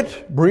never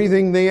quit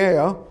breathing the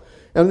air,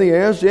 and the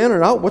air's in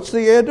and out. What's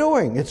the air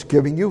doing? It's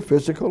giving you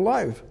physical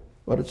life,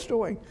 what it's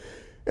doing.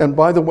 And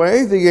by the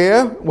way, the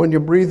air, when you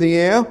breathe the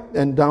air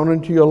and down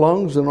into your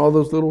lungs and all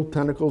those little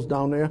tentacles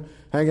down there,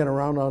 hanging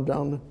around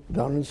down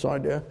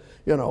inside there,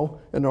 and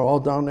they're all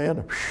down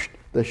there.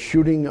 They're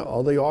shooting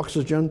all the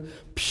oxygen.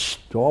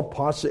 All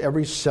parts of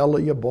every cell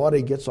of your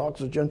body gets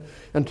oxygen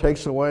and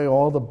takes away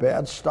all the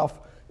bad stuff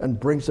and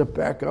brings it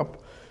back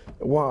up.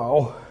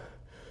 Wow.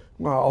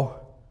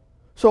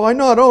 So I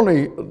not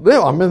only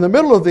live, I'm in the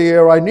middle of the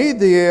air, I need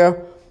the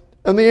air,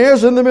 and the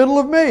air's in the middle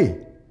of me.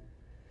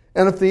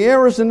 And if the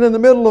air isn't in the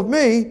middle of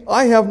me,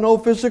 I have no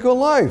physical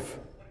life.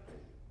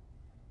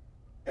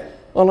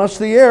 Unless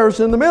the air is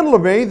in the middle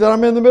of me, then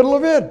I'm in the middle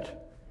of it.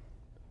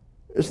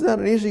 Isn't that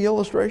an easy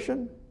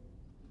illustration?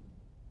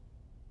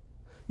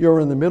 You're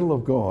in the middle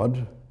of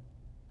God,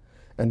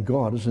 and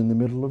God is in the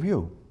middle of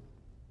you.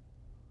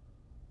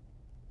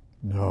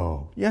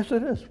 No. Yes,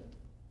 it is.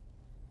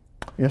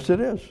 Yes, it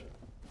is.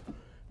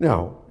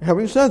 Now,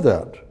 having said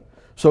that,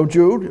 so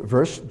Jude,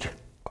 the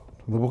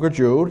book of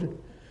Jude,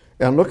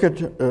 and look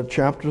at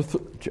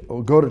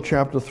go to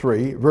chapter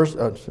 3, verse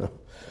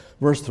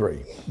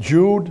 3.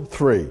 Jude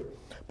 3.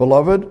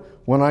 Beloved,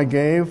 when I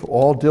gave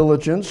all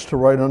diligence to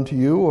write unto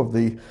you of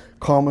the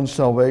common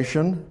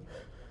salvation,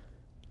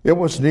 it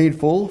was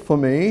needful for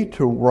me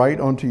to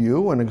write unto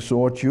you and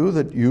exhort you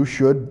that you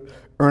should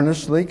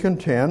earnestly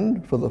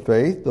contend for the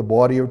faith, the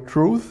body of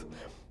truth,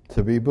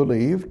 to be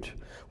believed,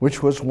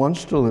 which was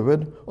once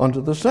delivered unto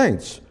the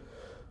saints.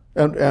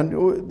 And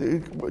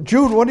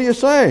Jude, what are you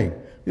saying?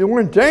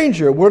 We're in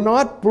danger. We're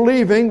not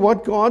believing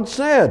what God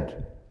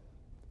said.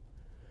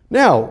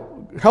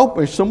 Now, help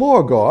me some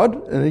more,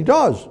 God. And he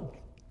does.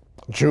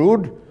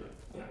 Jude,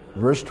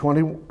 verse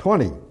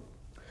 20.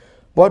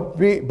 But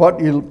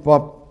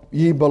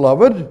ye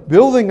beloved,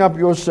 building up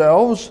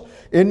yourselves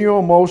in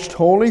your most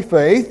holy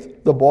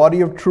faith, the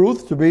body of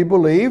truth to be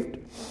believed,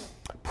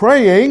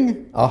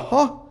 praying,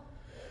 how?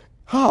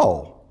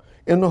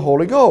 In the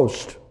Holy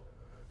Ghost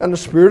and the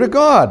Spirit of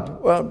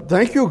God. Well,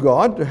 thank you,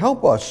 God, to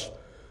help us.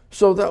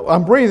 So that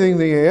I'm breathing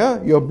the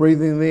air, you're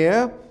breathing the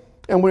air,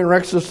 and we're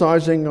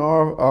exercising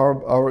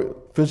our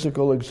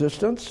physical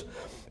existence.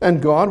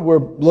 And God, we're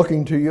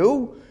looking to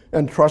you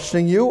and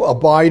trusting you,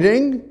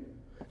 abiding,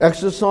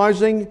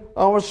 exercising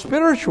our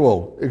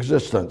spiritual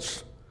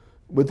existence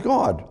with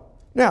God.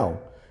 Now,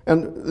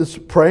 and it's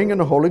praying in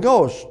the Holy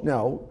Ghost.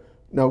 Now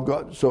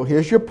God, so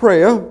here's your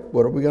prayer.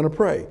 What are we going to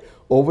pray?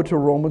 Over to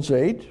Romans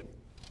 8.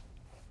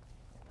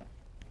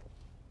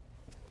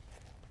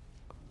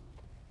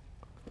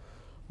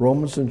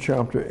 Romans in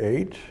chapter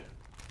 8,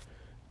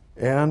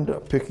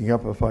 and picking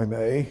up, if I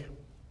may,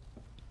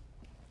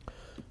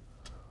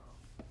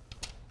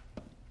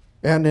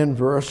 and in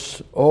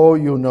verse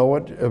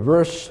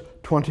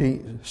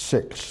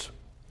 26.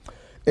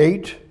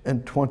 8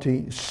 and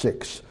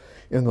 26,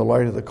 in the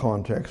light of the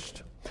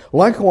context.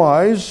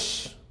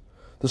 Likewise,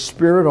 the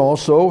Spirit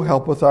also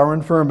helpeth our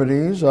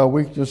infirmities, our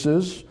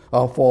weaknesses,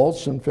 our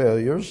faults and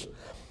failures.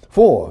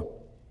 For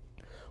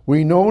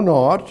we know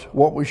not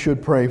what we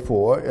should pray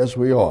for as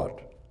we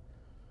ought.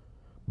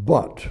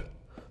 But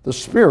the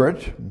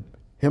Spirit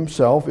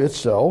himself,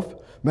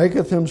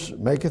 maketh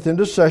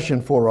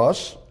intercession for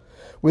us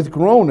with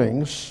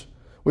groanings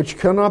which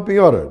cannot be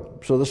uttered.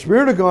 So the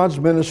Spirit of God's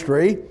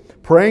ministry,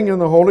 praying in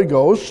the Holy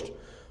Ghost,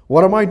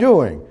 what am I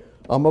doing?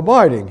 I'm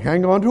abiding.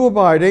 Hang on to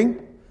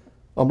abiding.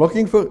 I'm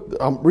looking for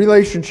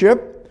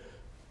relationship.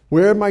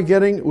 Where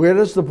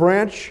does the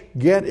branch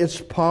get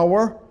its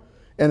power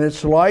and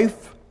its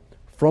life?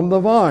 From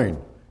the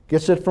vine.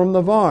 Gets it from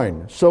the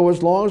vine. So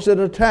as long as it's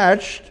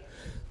attached,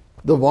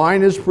 the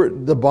vine is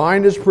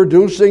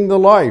producing the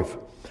life.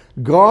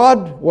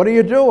 God, what are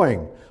you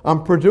doing?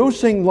 I'm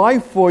producing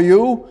life for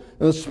you.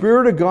 And the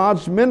Spirit of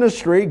God's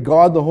ministry,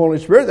 God the Holy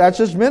Spirit, that's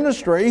His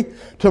ministry,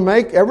 to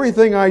make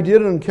everything I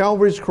did on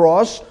Calvary's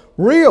cross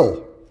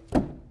real.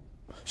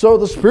 So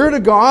the Spirit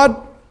of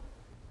God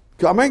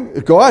coming.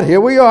 God, here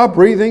we are,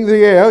 breathing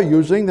the air,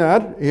 using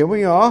that. Here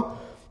we are.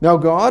 Now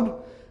God,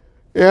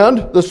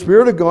 and the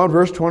Spirit of God,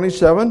 verse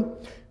 27,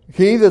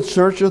 He that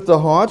searcheth the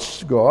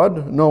hearts,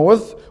 God,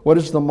 knoweth what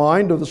is the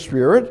mind of the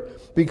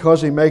Spirit,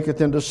 because He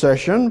maketh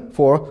intercession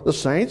for the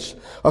saints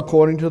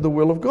according to the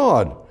will of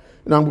God.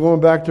 And I'm going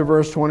back to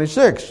verse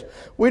 26.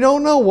 We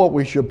don't know what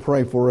we should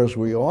pray for as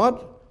we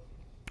ought.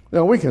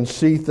 Now, we can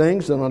see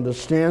things and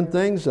understand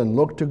things and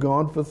look to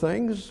God for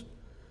things,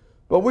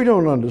 but we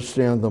don't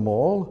understand them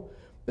all,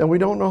 and we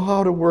don't know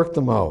how to work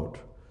them out.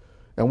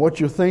 And what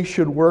you think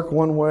should work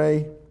one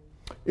way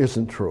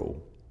isn't true.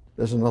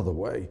 There's another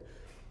way.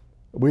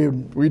 We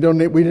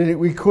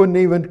couldn't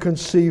even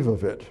conceive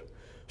of it.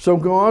 So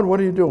God,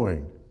 what are you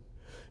doing?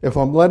 If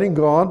I'm letting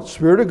God,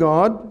 Spirit of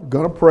God,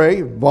 going to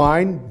pray,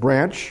 vine,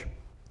 branch,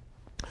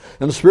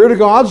 and the Spirit of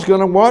God's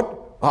going to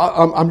what?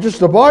 I'm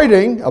just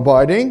abiding,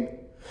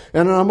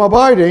 and I'm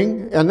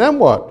abiding, and then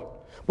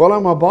what? Well,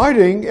 I'm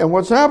abiding, and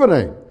what's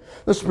happening?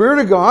 The Spirit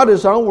of God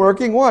is out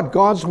working what?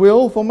 God's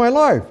will for my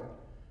life.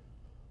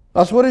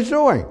 That's what He's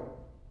doing.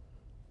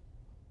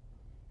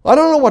 I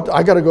don't know what,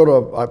 I got to go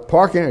to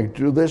parking, I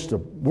do this to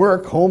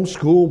work,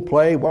 homeschool,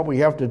 play, what we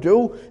have to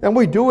do, and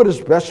we do it as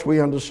best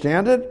we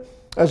understand it,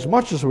 as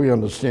much as we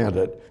understand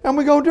it, and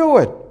we go do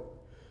it.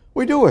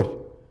 We do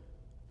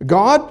it.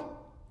 God,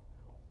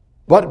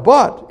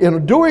 but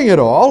in doing it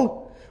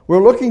all,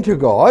 we're looking to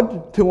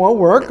God to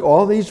work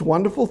all these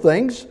wonderful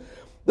things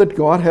that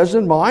God has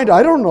in mind.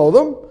 I don't know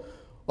them.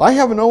 I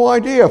have no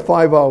idea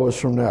 5 hours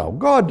from now.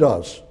 God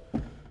does.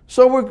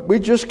 So we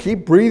just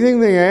keep breathing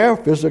the air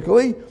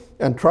physically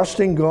and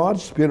trusting God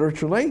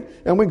spiritually,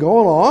 and we go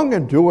along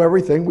and do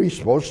everything we're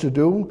supposed to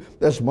do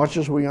as much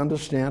as we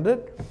understand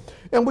it,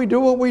 and we do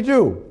what we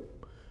do.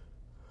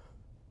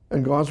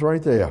 And God's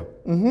right there.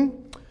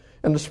 And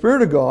the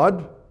Spirit of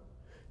God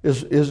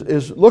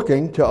is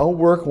looking to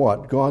outwork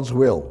what? God's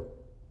will.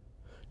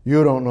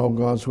 You don't know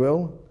God's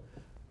will.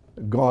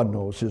 God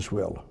knows His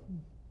will.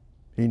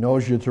 He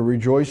knows you to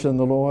rejoice in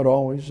the Lord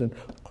always and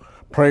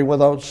pray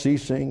without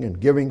ceasing and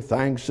giving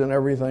thanks and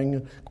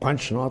everything.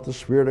 Quench not the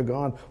Spirit of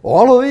God.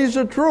 All of these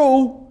are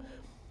true,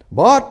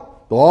 but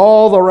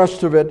all the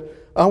rest of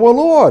it, our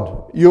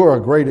Lord, you're a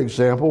great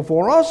example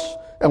for us.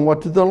 And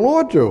what did the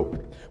Lord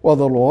do? Well,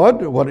 the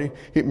Lord,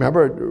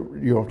 remember,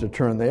 you have to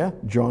turn there,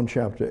 John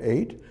chapter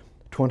 8,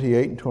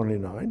 28 and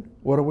 29.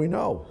 What do we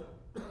know?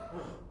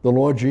 The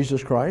Lord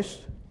Jesus Christ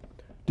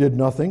did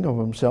nothing of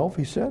Himself,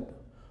 He said.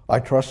 I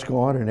trust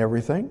God in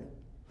everything.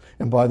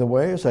 And by the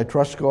way, as I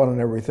trust God in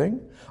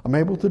everything, I'm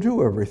able to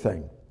do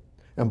everything.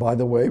 And by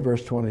the way,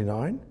 verse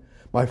 29,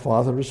 my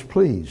Father is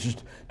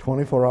pleased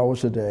 24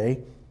 hours a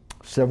day,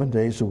 7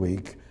 days a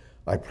week.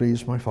 I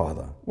please my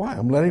Father. Why?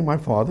 I'm letting my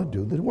Father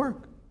do the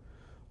work.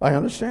 I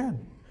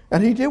understand.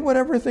 And He did what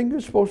everything He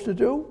was supposed to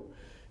do.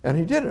 And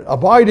He did it.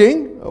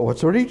 Abiding,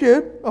 what's what He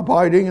did?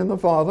 Abiding in the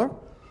Father.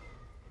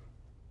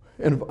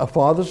 In a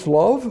Father's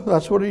love,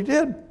 that's what He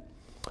did.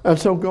 And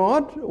so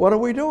God, what are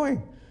we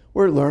doing?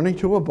 We're learning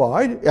to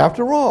abide.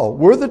 After all,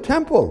 we're the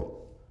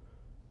temple.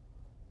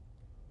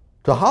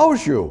 To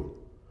house you.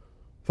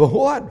 For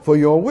what? For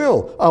your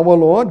will. Our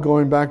Lord,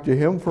 going back to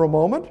Him for a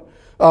moment.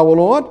 Our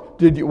Lord,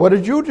 what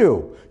did you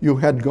do? You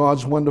had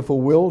God's wonderful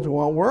will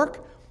to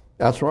outwork.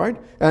 That's right.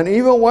 And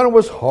even when it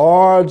was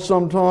hard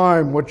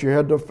sometime, what you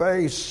had to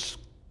face.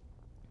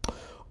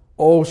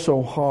 Oh,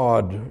 so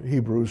hard,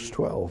 Hebrews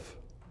 12.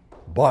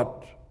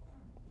 But,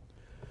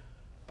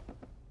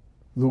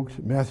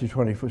 Matthew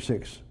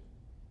 24:6.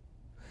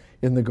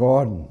 In the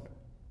garden,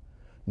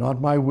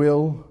 not my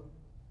will,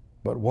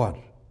 but what?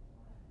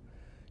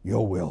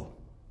 Your will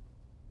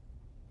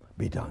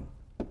be done.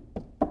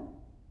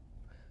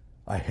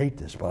 I hate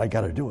this, but I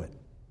got to do it.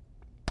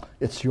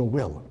 It's your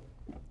will.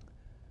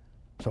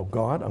 So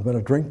God, I'm going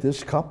to drink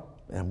this cup,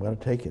 and I'm going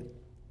to take it.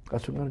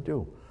 That's what I'm going to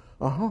do.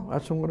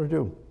 That's what I'm going to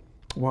do.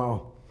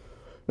 Wow.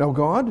 Now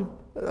God,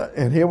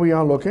 and here we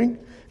are looking,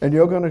 and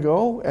you're going to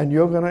go, and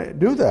you're going to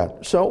do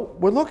that. So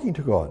we're looking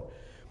to God.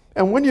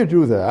 And when you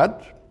do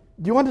that,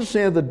 do you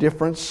understand the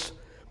difference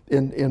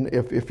in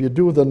if you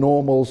do the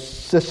normal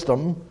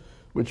system,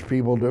 which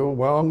people do?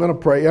 Well, I'm going to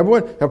pray.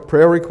 Everyone have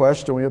prayer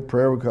requests, and we have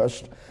prayer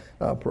requests.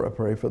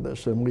 Pray for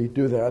this, and we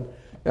do that,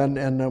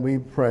 and we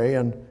pray,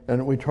 and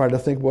we try to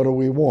think, what do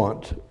we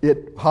want?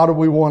 How do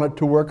we want it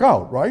to work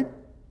out, right?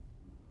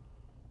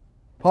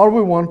 How do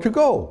we want it to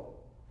go?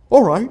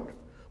 All right.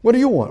 What do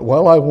you want?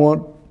 Well, I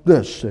want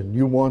this, and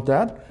you want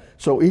that.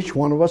 So each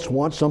one of us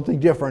wants something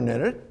different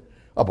in it,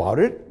 about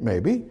it,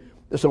 maybe.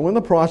 So in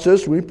the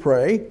process, we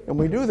pray, and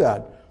we do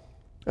that.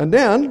 And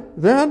then,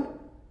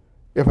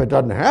 if it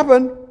doesn't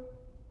happen,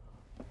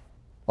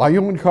 are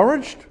you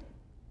encouraged?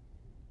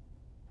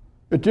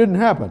 It didn't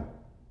happen.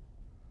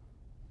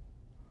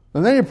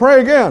 And then you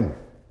pray again.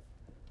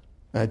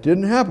 And it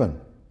didn't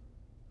happen.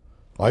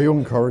 Are you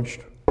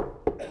encouraged?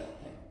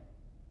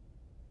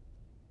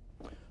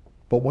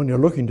 But when you're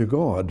looking to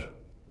God,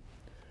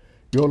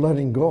 you're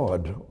letting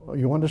God,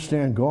 you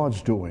understand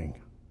God's doing,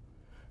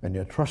 and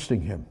you're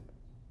trusting Him.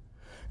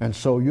 And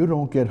so you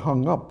don't get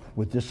hung up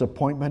with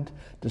disappointment,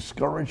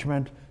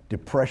 discouragement,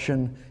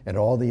 depression, and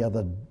all the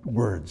other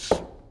words.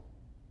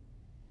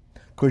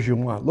 Because you're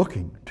not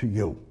looking to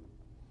you.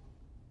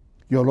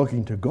 You're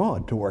looking to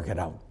God to work it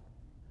out.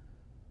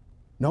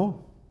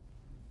 No?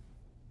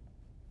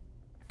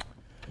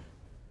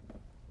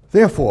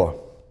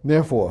 Therefore,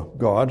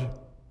 God,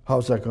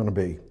 how's that going to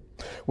be?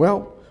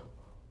 Well,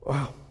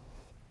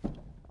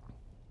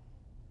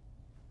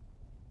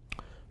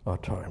 our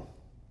time.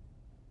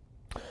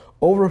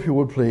 Over, if you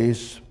would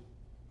please,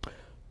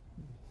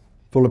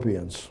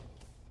 Philippians.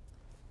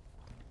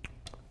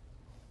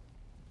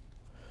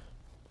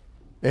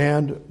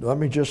 And let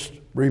me just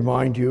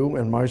remind you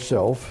and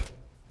myself,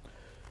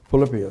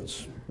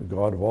 Philippians, the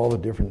God of all the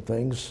different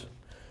things.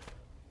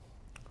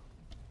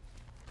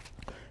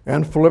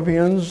 And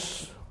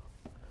Philippians,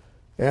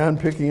 and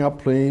picking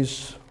up,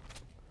 please,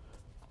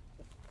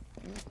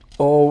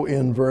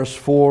 in verse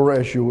 4,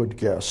 as you would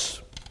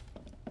guess.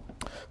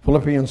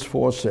 Philippians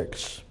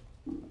 4:6.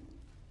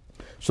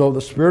 So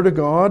the Spirit of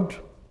God,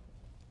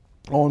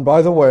 and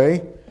by the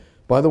way,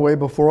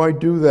 before I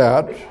read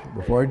that,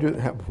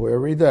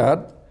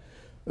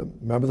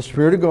 remember the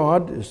Spirit of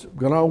God is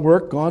going to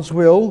work God's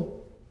will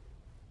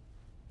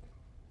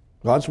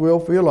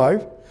for your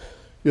life.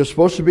 You're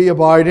supposed to be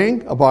abiding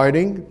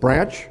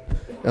branch,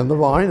 and the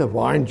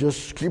vine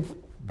just keeps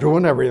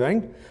doing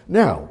everything.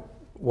 Now,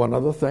 one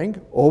other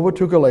thing, over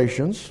to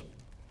Galatians.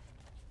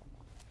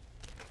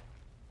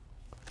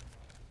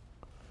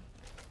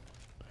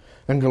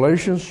 In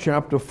Galatians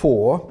chapter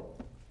 4,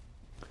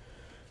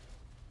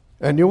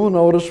 and you will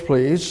notice,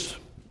 please,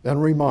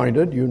 and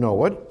reminded, you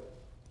know it,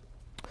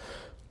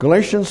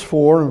 Galatians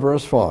 4 and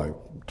verse 5,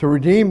 to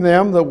redeem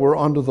them that were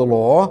under the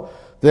law,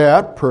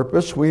 that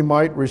purpose we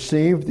might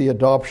receive the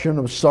adoption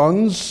of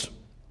sons,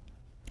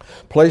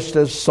 placed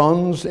as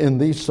sons in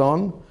the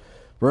Son.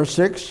 Verse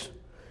 6,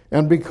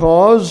 and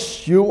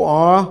because you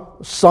are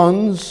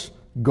sons,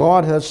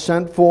 God has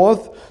sent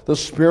forth the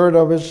Spirit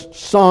of His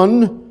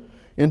Son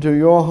into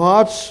your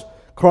hearts,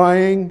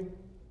 crying,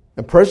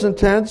 in present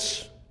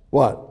tense,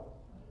 what?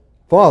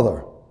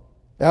 Father.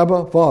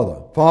 Abba,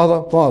 Father.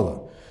 Father,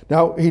 Father.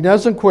 Now, He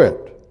doesn't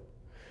quit.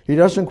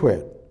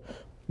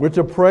 We're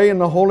to pray in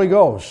the Holy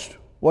Ghost.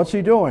 What's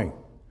He doing?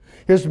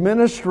 His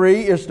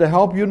ministry is to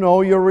help you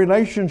know your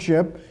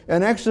relationship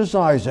and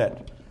exercise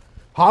it.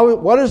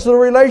 What is the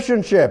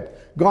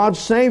relationship? God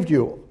saved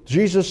you.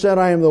 Jesus said,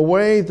 I am the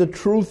way, the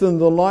truth, and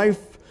the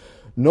life.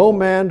 No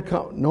man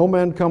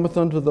cometh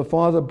unto the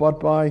Father but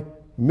by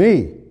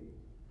me.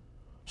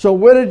 So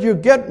where did you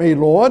get me,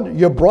 Lord?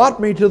 You brought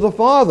me to the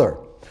Father.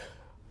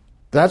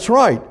 That's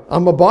right.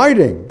 I'm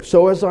abiding.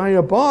 So as I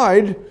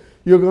abide,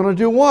 you're going to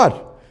do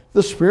what?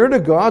 The Spirit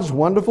of God's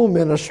wonderful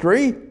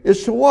ministry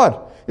is to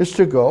what? Is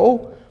to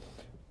go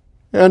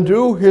and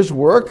do His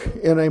work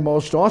in a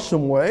most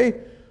awesome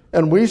way.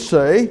 And we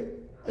say,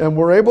 and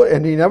we're able,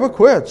 and He never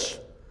quits.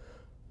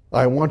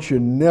 I want you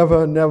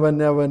never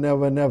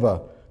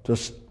to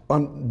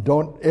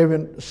don't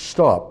even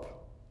stop.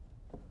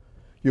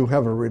 You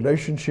have a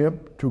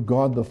relationship to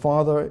God the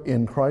Father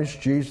in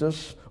Christ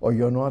Jesus, or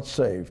you're not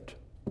saved.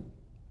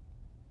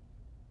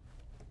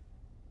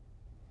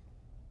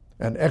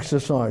 And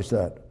exercise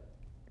that.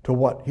 To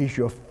what? He's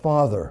your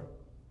Father.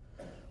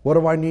 What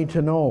do I need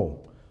to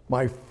know?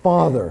 My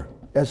Father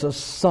as a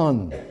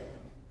son.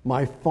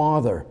 My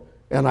Father.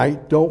 And I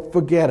don't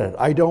forget it.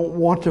 I don't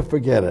want to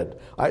forget it.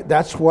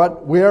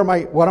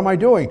 What am I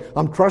doing?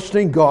 I'm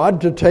trusting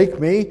God to take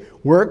me,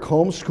 work,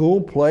 home,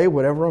 school, play,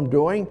 whatever I'm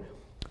doing,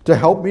 to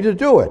help me to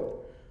do it.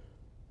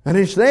 And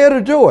He's there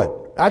to do it.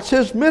 That's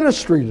His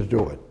ministry to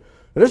do it.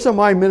 It isn't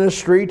my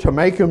ministry to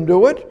make Him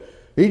do it.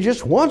 He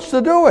just wants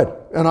to do it.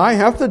 And I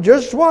have to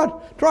just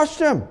what? Trust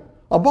Him.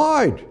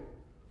 Abide.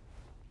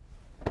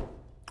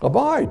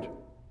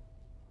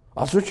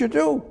 That's what you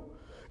do.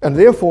 And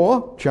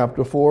therefore,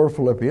 chapter 4 of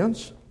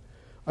Philippians,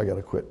 I got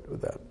to quit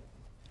with that.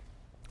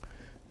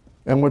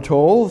 And we're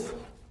told,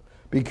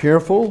 be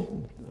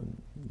careful,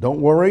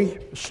 don't worry,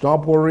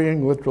 stop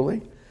worrying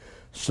literally.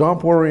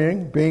 Stop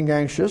worrying, being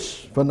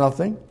anxious for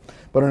nothing,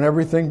 but in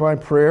everything by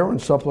prayer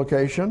and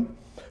supplication.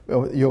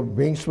 You're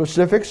being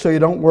specific, so you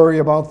don't worry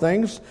about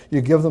things.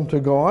 You give them to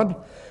God.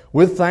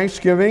 With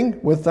thanksgiving,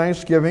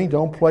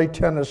 don't play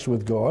tennis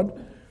with God.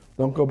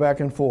 Don't go back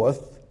and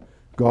forth.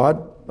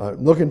 God,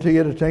 looking to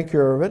you to take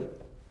care of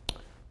it.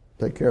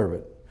 Take care of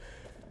it.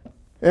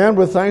 And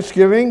with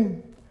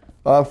thanksgiving,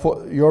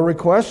 for your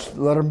requests,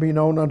 let them be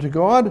known unto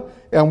God.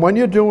 And when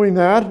you're doing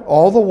that,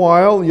 all the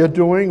while you're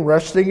doing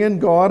resting in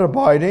God,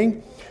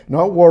 abiding,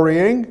 not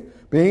worrying,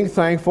 being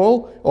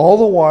thankful, all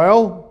the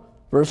while.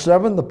 Verse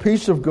 7, the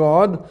peace of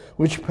God,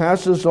 which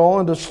passes all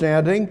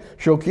understanding,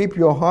 shall keep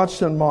your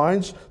hearts and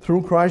minds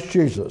through Christ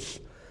Jesus.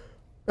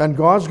 And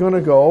God's going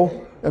to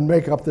go and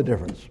make up the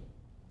difference.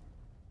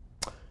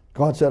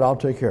 God said, I'll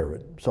take care of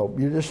it. So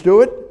you just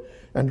do it.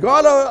 And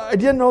God, I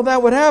didn't know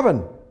that would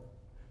happen.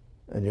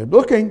 And you're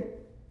looking,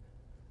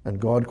 and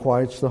God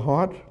quiets the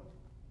heart.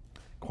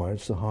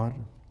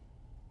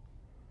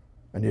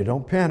 And you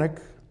don't panic.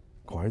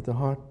 Quiet the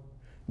heart,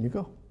 and you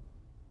go.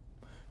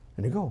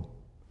 And you go.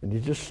 And you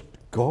just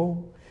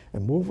go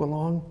and move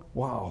along.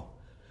 Wow.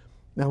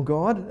 Now,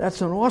 God,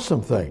 that's an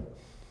awesome thing.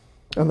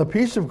 And the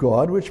peace of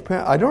God, which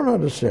I don't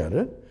understand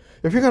it.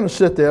 If you're going to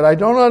sit there, I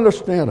don't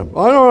understand him.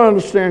 I don't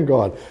understand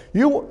God.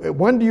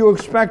 When do you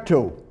expect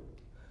to?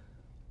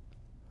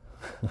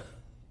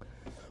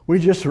 We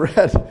just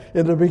read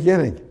in the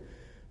beginning.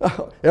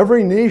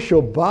 Every knee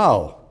shall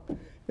bow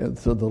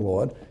to the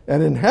Lord.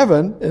 And in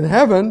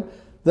heaven,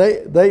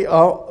 they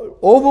are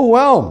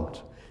overwhelmed.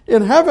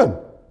 In heaven,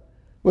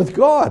 with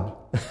God.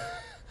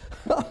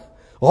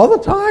 All the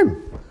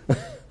time.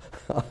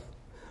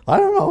 I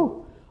don't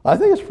know. I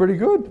think it's pretty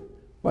good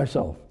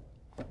myself.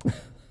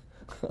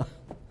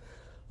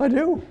 I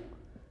do.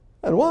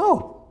 And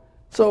wow.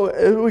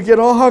 So we get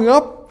all hung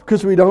up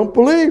because we don't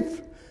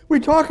believe. We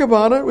talk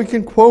about it. We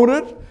can quote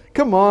it.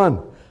 Come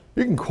on.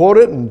 You can quote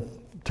it and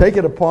take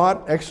it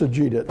apart,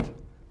 exegete it,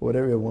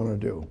 whatever you want to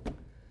do.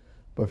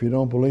 But if you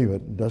don't believe it,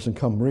 it doesn't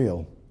come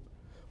real.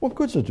 What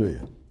good's it do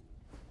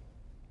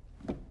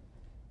you?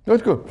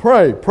 That's good.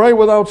 Pray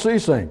without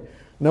ceasing.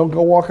 Now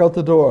go walk out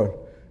the door.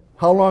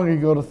 How long are you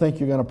going to think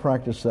you're going to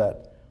practice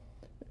that?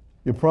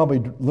 You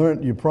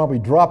probably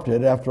dropped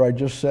it after I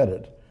just said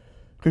it.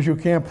 Because you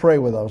can't pray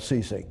without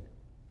ceasing.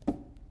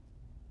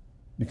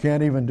 You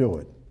can't even do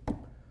it.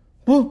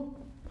 Well,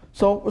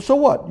 so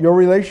what? Your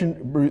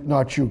relation,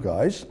 not you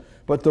guys,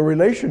 but the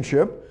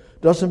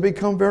relationship doesn't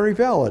become very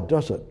valid,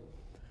 does it?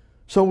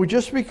 So we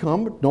just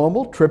become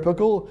normal,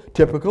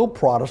 typical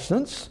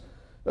Protestants,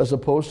 as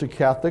opposed to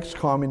Catholics,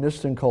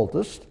 communists, and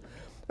cultists.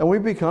 And we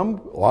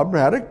become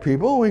automatic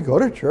people. We go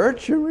to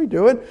church and we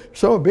do it.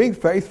 So we're being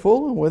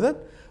faithful with it.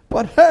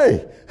 But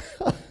hey,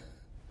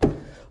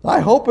 I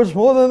hope it's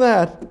more than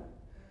that.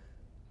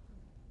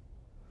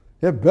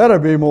 It better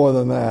be more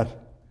than that.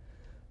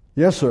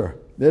 Yes, sir.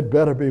 It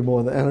better be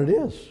more than that. And it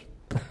is.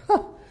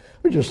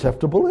 We just have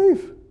to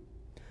believe.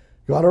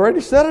 God already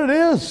said it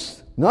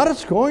is. Not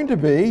it's going to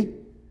be.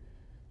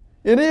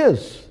 It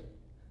is.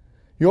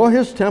 You're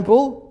his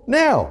temple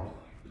now,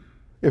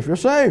 if you're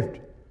saved.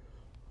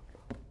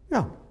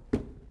 Yeah.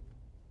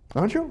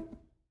 Aren't you?